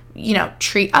they, you know,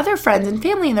 treat other friends and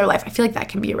family in their life? I feel like that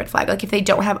can be a red flag. Like if they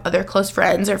don't have other close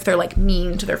friends, or if they're like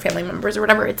mean to their family members or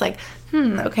whatever, it's like,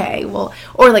 okay, well,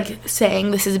 or like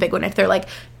saying, this is a big one, if they're like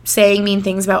saying mean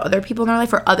things about other people in their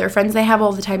life or other friends they have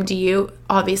all the time to you,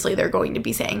 obviously they're going to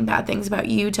be saying bad things about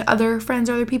you to other friends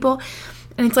or other people.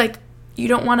 And it's like, you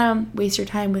don't want to waste your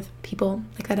time with people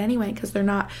like that anyway, because they're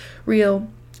not real,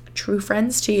 true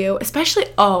friends to you. Especially,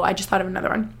 I just thought of another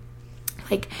one.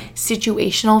 Like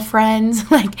situational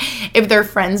friends, like if they're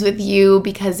friends with you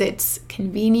because it's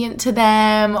convenient to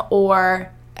them,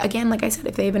 or again, like I said,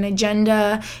 if they have an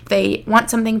agenda, if they want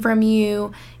something from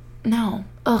you, no,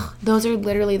 those are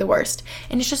literally the worst.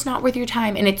 And it's just not worth your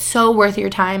time. And it's so worth your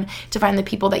time to find the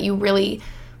people that you really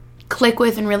click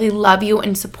with and really love you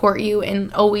and support you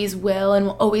and always will and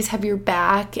will always have your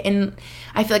back. And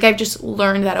I feel like I've just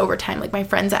learned that over time, like my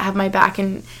friends that have my back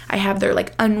and I have their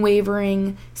like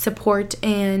unwavering support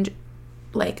and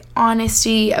like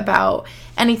honesty about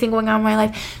anything going on in my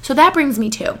life. So that brings me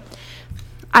to,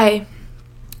 I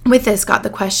with this got the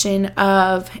question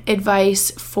of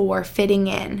advice for fitting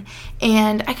in,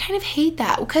 and I kind of hate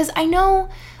that because I know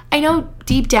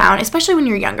deep down, especially when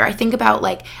you're younger, I think about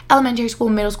like elementary school,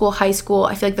 middle school, high school,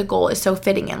 I feel like the goal is so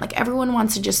fitting in. Like everyone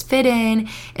wants to just fit in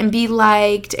and be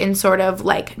liked and sort of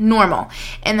like normal.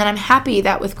 And then I'm happy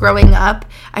that with growing up,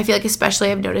 I feel like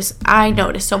especially I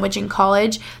noticed so much in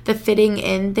college, the fitting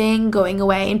in thing going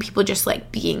away and people just like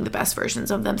being the best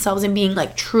versions of themselves and being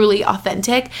like truly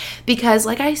authentic. Because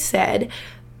like I said,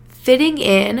 fitting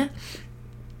in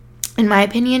my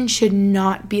opinion, should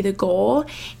not be the goal.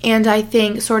 And I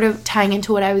think sort of tying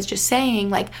into what I was just saying,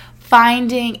 like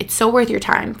it's so worth your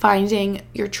time finding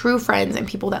your true friends and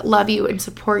people that love you and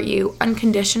support you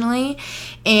unconditionally.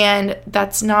 And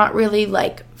that's not really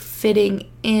like fitting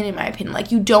in my opinion.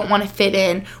 Like you don't want to fit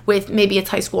in with, maybe it's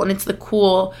high school and it's the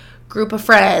cool group of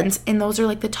friends, and those are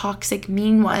like the toxic,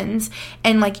 mean ones,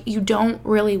 and like you don't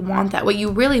really want that. What you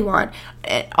really want,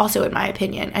 also in my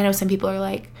opinion, I know some people are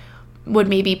like, would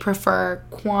maybe prefer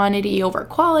quantity over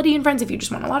quality in friends if you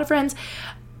just want a lot of friends.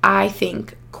 I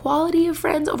think quality of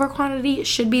friends over quantity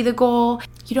should be the goal.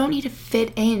 You don't need to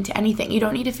fit into anything. You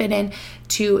don't need to fit in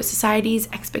to society's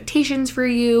expectations for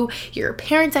you, your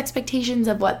parents' expectations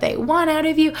of what they want out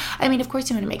of you. I mean, of course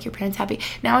you want to make your parents happy.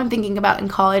 Now I'm thinking about in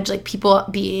college, like people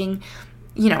being,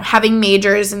 you know, having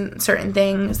majors and certain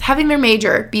things, having their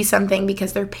major be something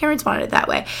because their parents wanted it that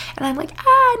way. And I'm like,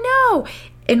 no.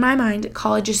 In my mind,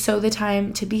 college is so the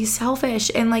time to be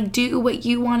selfish and like do what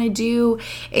you want to do.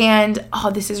 And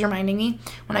this is reminding me,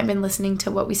 when I've been listening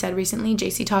to what we said recently,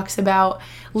 JC talks about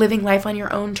living life on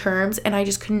your own terms, and I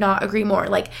just could not agree more.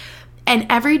 Like, and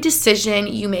every decision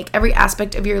you make, every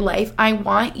aspect of your life, I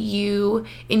want you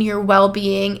in your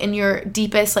well-being and your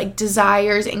deepest like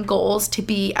desires and goals to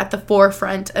be at the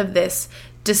forefront of this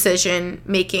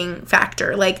decision-making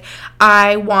factor. Like,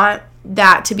 I want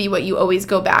that to be what you always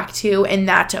go back to, and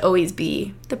that to always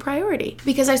be the priority.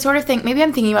 Because I sort of think, maybe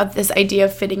I'm thinking about this idea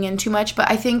of fitting in too much, but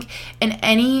I think in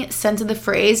any sense of the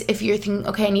phrase, if you're thinking,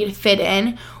 okay, I need to fit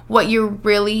in, what you're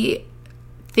really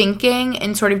thinking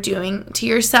and sort of doing to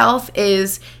yourself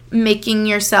is making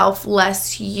yourself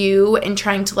less you and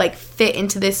trying to like fit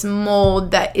into this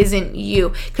mold that isn't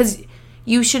you, because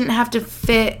you shouldn't have to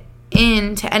fit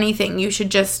into anything. You should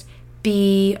just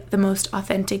be the most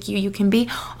authentic you can be.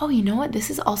 Oh, you know what? This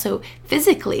is also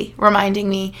physically reminding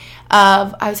me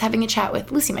of, I was having a chat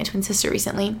with Lucy, my twin sister,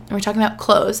 recently, and we were talking about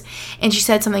clothes, and she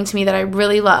said something to me that I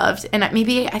really loved, and I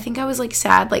think I was like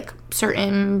sad, like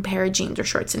certain pair of jeans or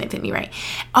shorts didn't fit me right.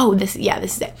 Oh, this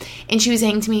is it. And she was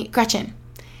saying to me, Gretchen,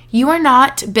 you are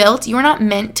not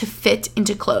meant to fit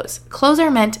into clothes. Clothes are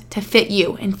meant to fit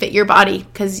you and fit your body,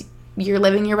 because you're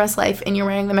living your best life and you're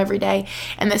wearing them every day,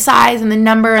 and the size and the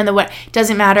number and the what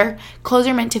doesn't matter. Clothes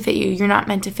are meant to fit you. You're not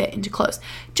meant to fit into clothes.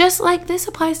 Just like this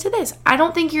applies to this. I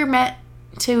don't think you're meant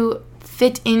to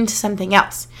fit into something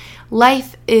else.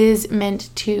 Life is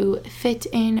meant to fit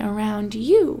in around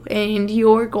you and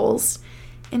your goals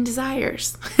and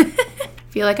desires. I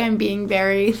feel like I'm being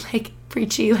very like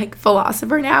preachy, like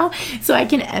philosopher now, so I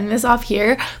can end this off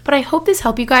here. But I hope this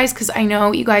helped you guys, because I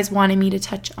know you guys wanted me to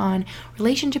touch on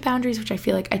relationship boundaries, which I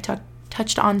feel like I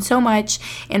touched on so much.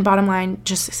 And bottom line,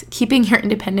 just keeping your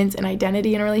independence and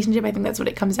identity in a relationship. I think that's what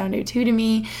it comes down to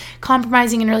me.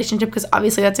 Compromising in a relationship, because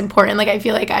obviously that's important. Like I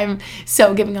feel like I'm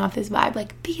so giving off this vibe,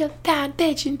 like be a bad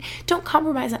bitch and don't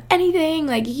compromise on anything,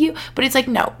 like you. But it's like,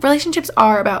 no, relationships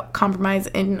are about compromise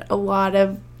in a lot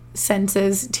of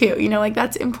senses too, you know, like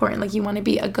that's important. Like you want to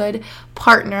be a good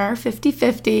partner,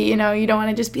 50-50, you know, you don't want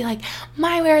to just be like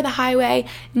my way or the highway,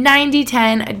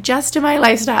 90-10, adjust to my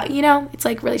lifestyle, you know. It's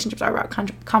like relationships are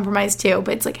about compromise too,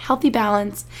 but it's like healthy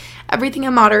balance, everything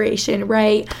in moderation,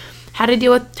 right? How to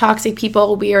deal with toxic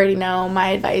people, we already know. My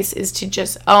advice is to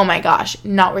just, oh my gosh,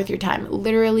 not worth your time.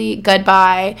 Literally,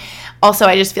 goodbye. Also,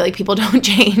 I just feel like people don't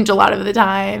change a lot of the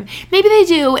time. Maybe they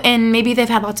do, and maybe they've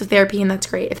had lots of therapy, and that's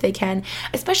great if they can.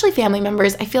 Especially family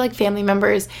members. I feel like family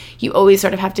members, you always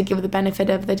sort of have to give the benefit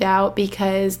of the doubt,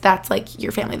 because that's like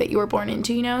your family that you were born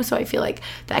into, you know? So I feel like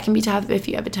that can be tough. If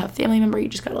you have a tough family member, you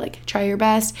just gotta like try your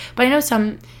best. But I know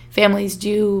some families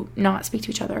do not speak to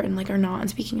each other and like are not on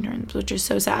speaking terms, which is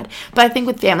so sad. But I think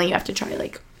with family, you have to try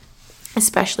like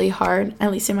especially hard,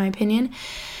 at least in my opinion.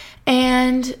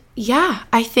 And yeah,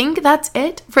 I think that's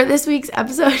it for this week's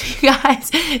episode, you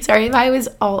guys. Sorry if I was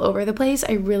all over the place.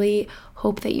 I really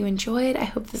hope that you enjoyed. I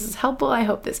hope this is helpful. I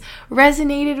hope this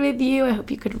resonated with you. I hope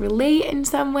you could relate in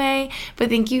some way. But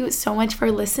thank you so much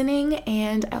for listening,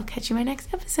 and I'll catch you in my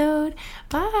next episode.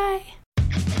 Bye.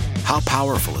 How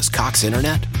powerful is Cox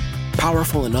Internet?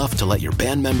 Powerful enough to let your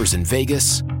band members in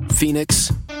Vegas,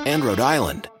 Phoenix, and Rhode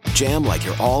Island jam like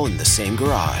you're all in the same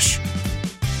garage.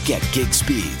 Get gig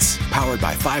speeds powered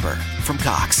by fiber from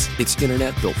Cox. It's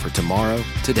internet built for tomorrow,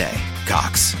 today.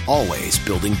 Cox, always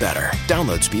building better.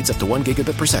 Download speeds up to 1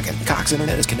 gigabit per second. Cox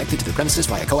Internet is connected to the premises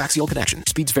via coaxial connection.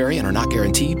 Speeds vary and are not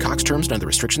guaranteed. Cox terms and other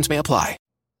restrictions may apply.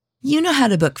 You know how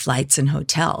to book flights and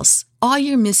hotels. All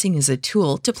you're missing is a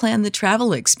tool to plan the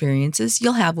travel experiences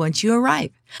you'll have once you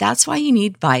arrive. That's why you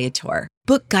need Viator.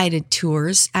 Book guided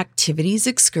tours, activities,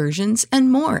 excursions,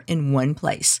 and more in one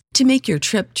place to make your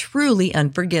trip truly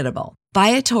unforgettable.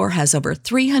 Viator has over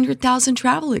 300,000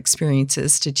 travel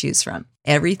experiences to choose from.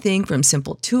 Everything from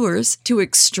simple tours to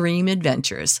extreme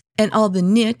adventures and all the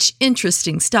niche,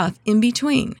 interesting stuff in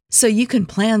between. So you can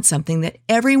plan something that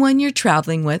everyone you're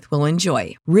traveling with will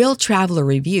enjoy. Real traveler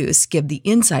reviews give the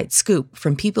inside scoop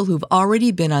from people who've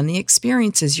already been on the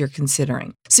experiences you're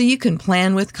considering. So you can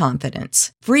plan with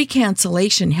confidence. Free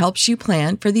cancellation helps you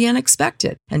plan for the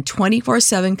unexpected. And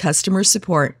 24/7 customer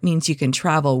support means you can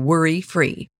travel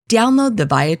worry-free. Download the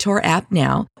Viator app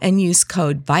now and use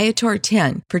code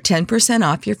Viator10 for 10%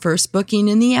 off your first booking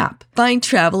in the app. Find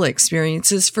travel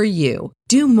experiences for you.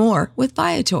 Do more with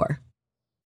Viator.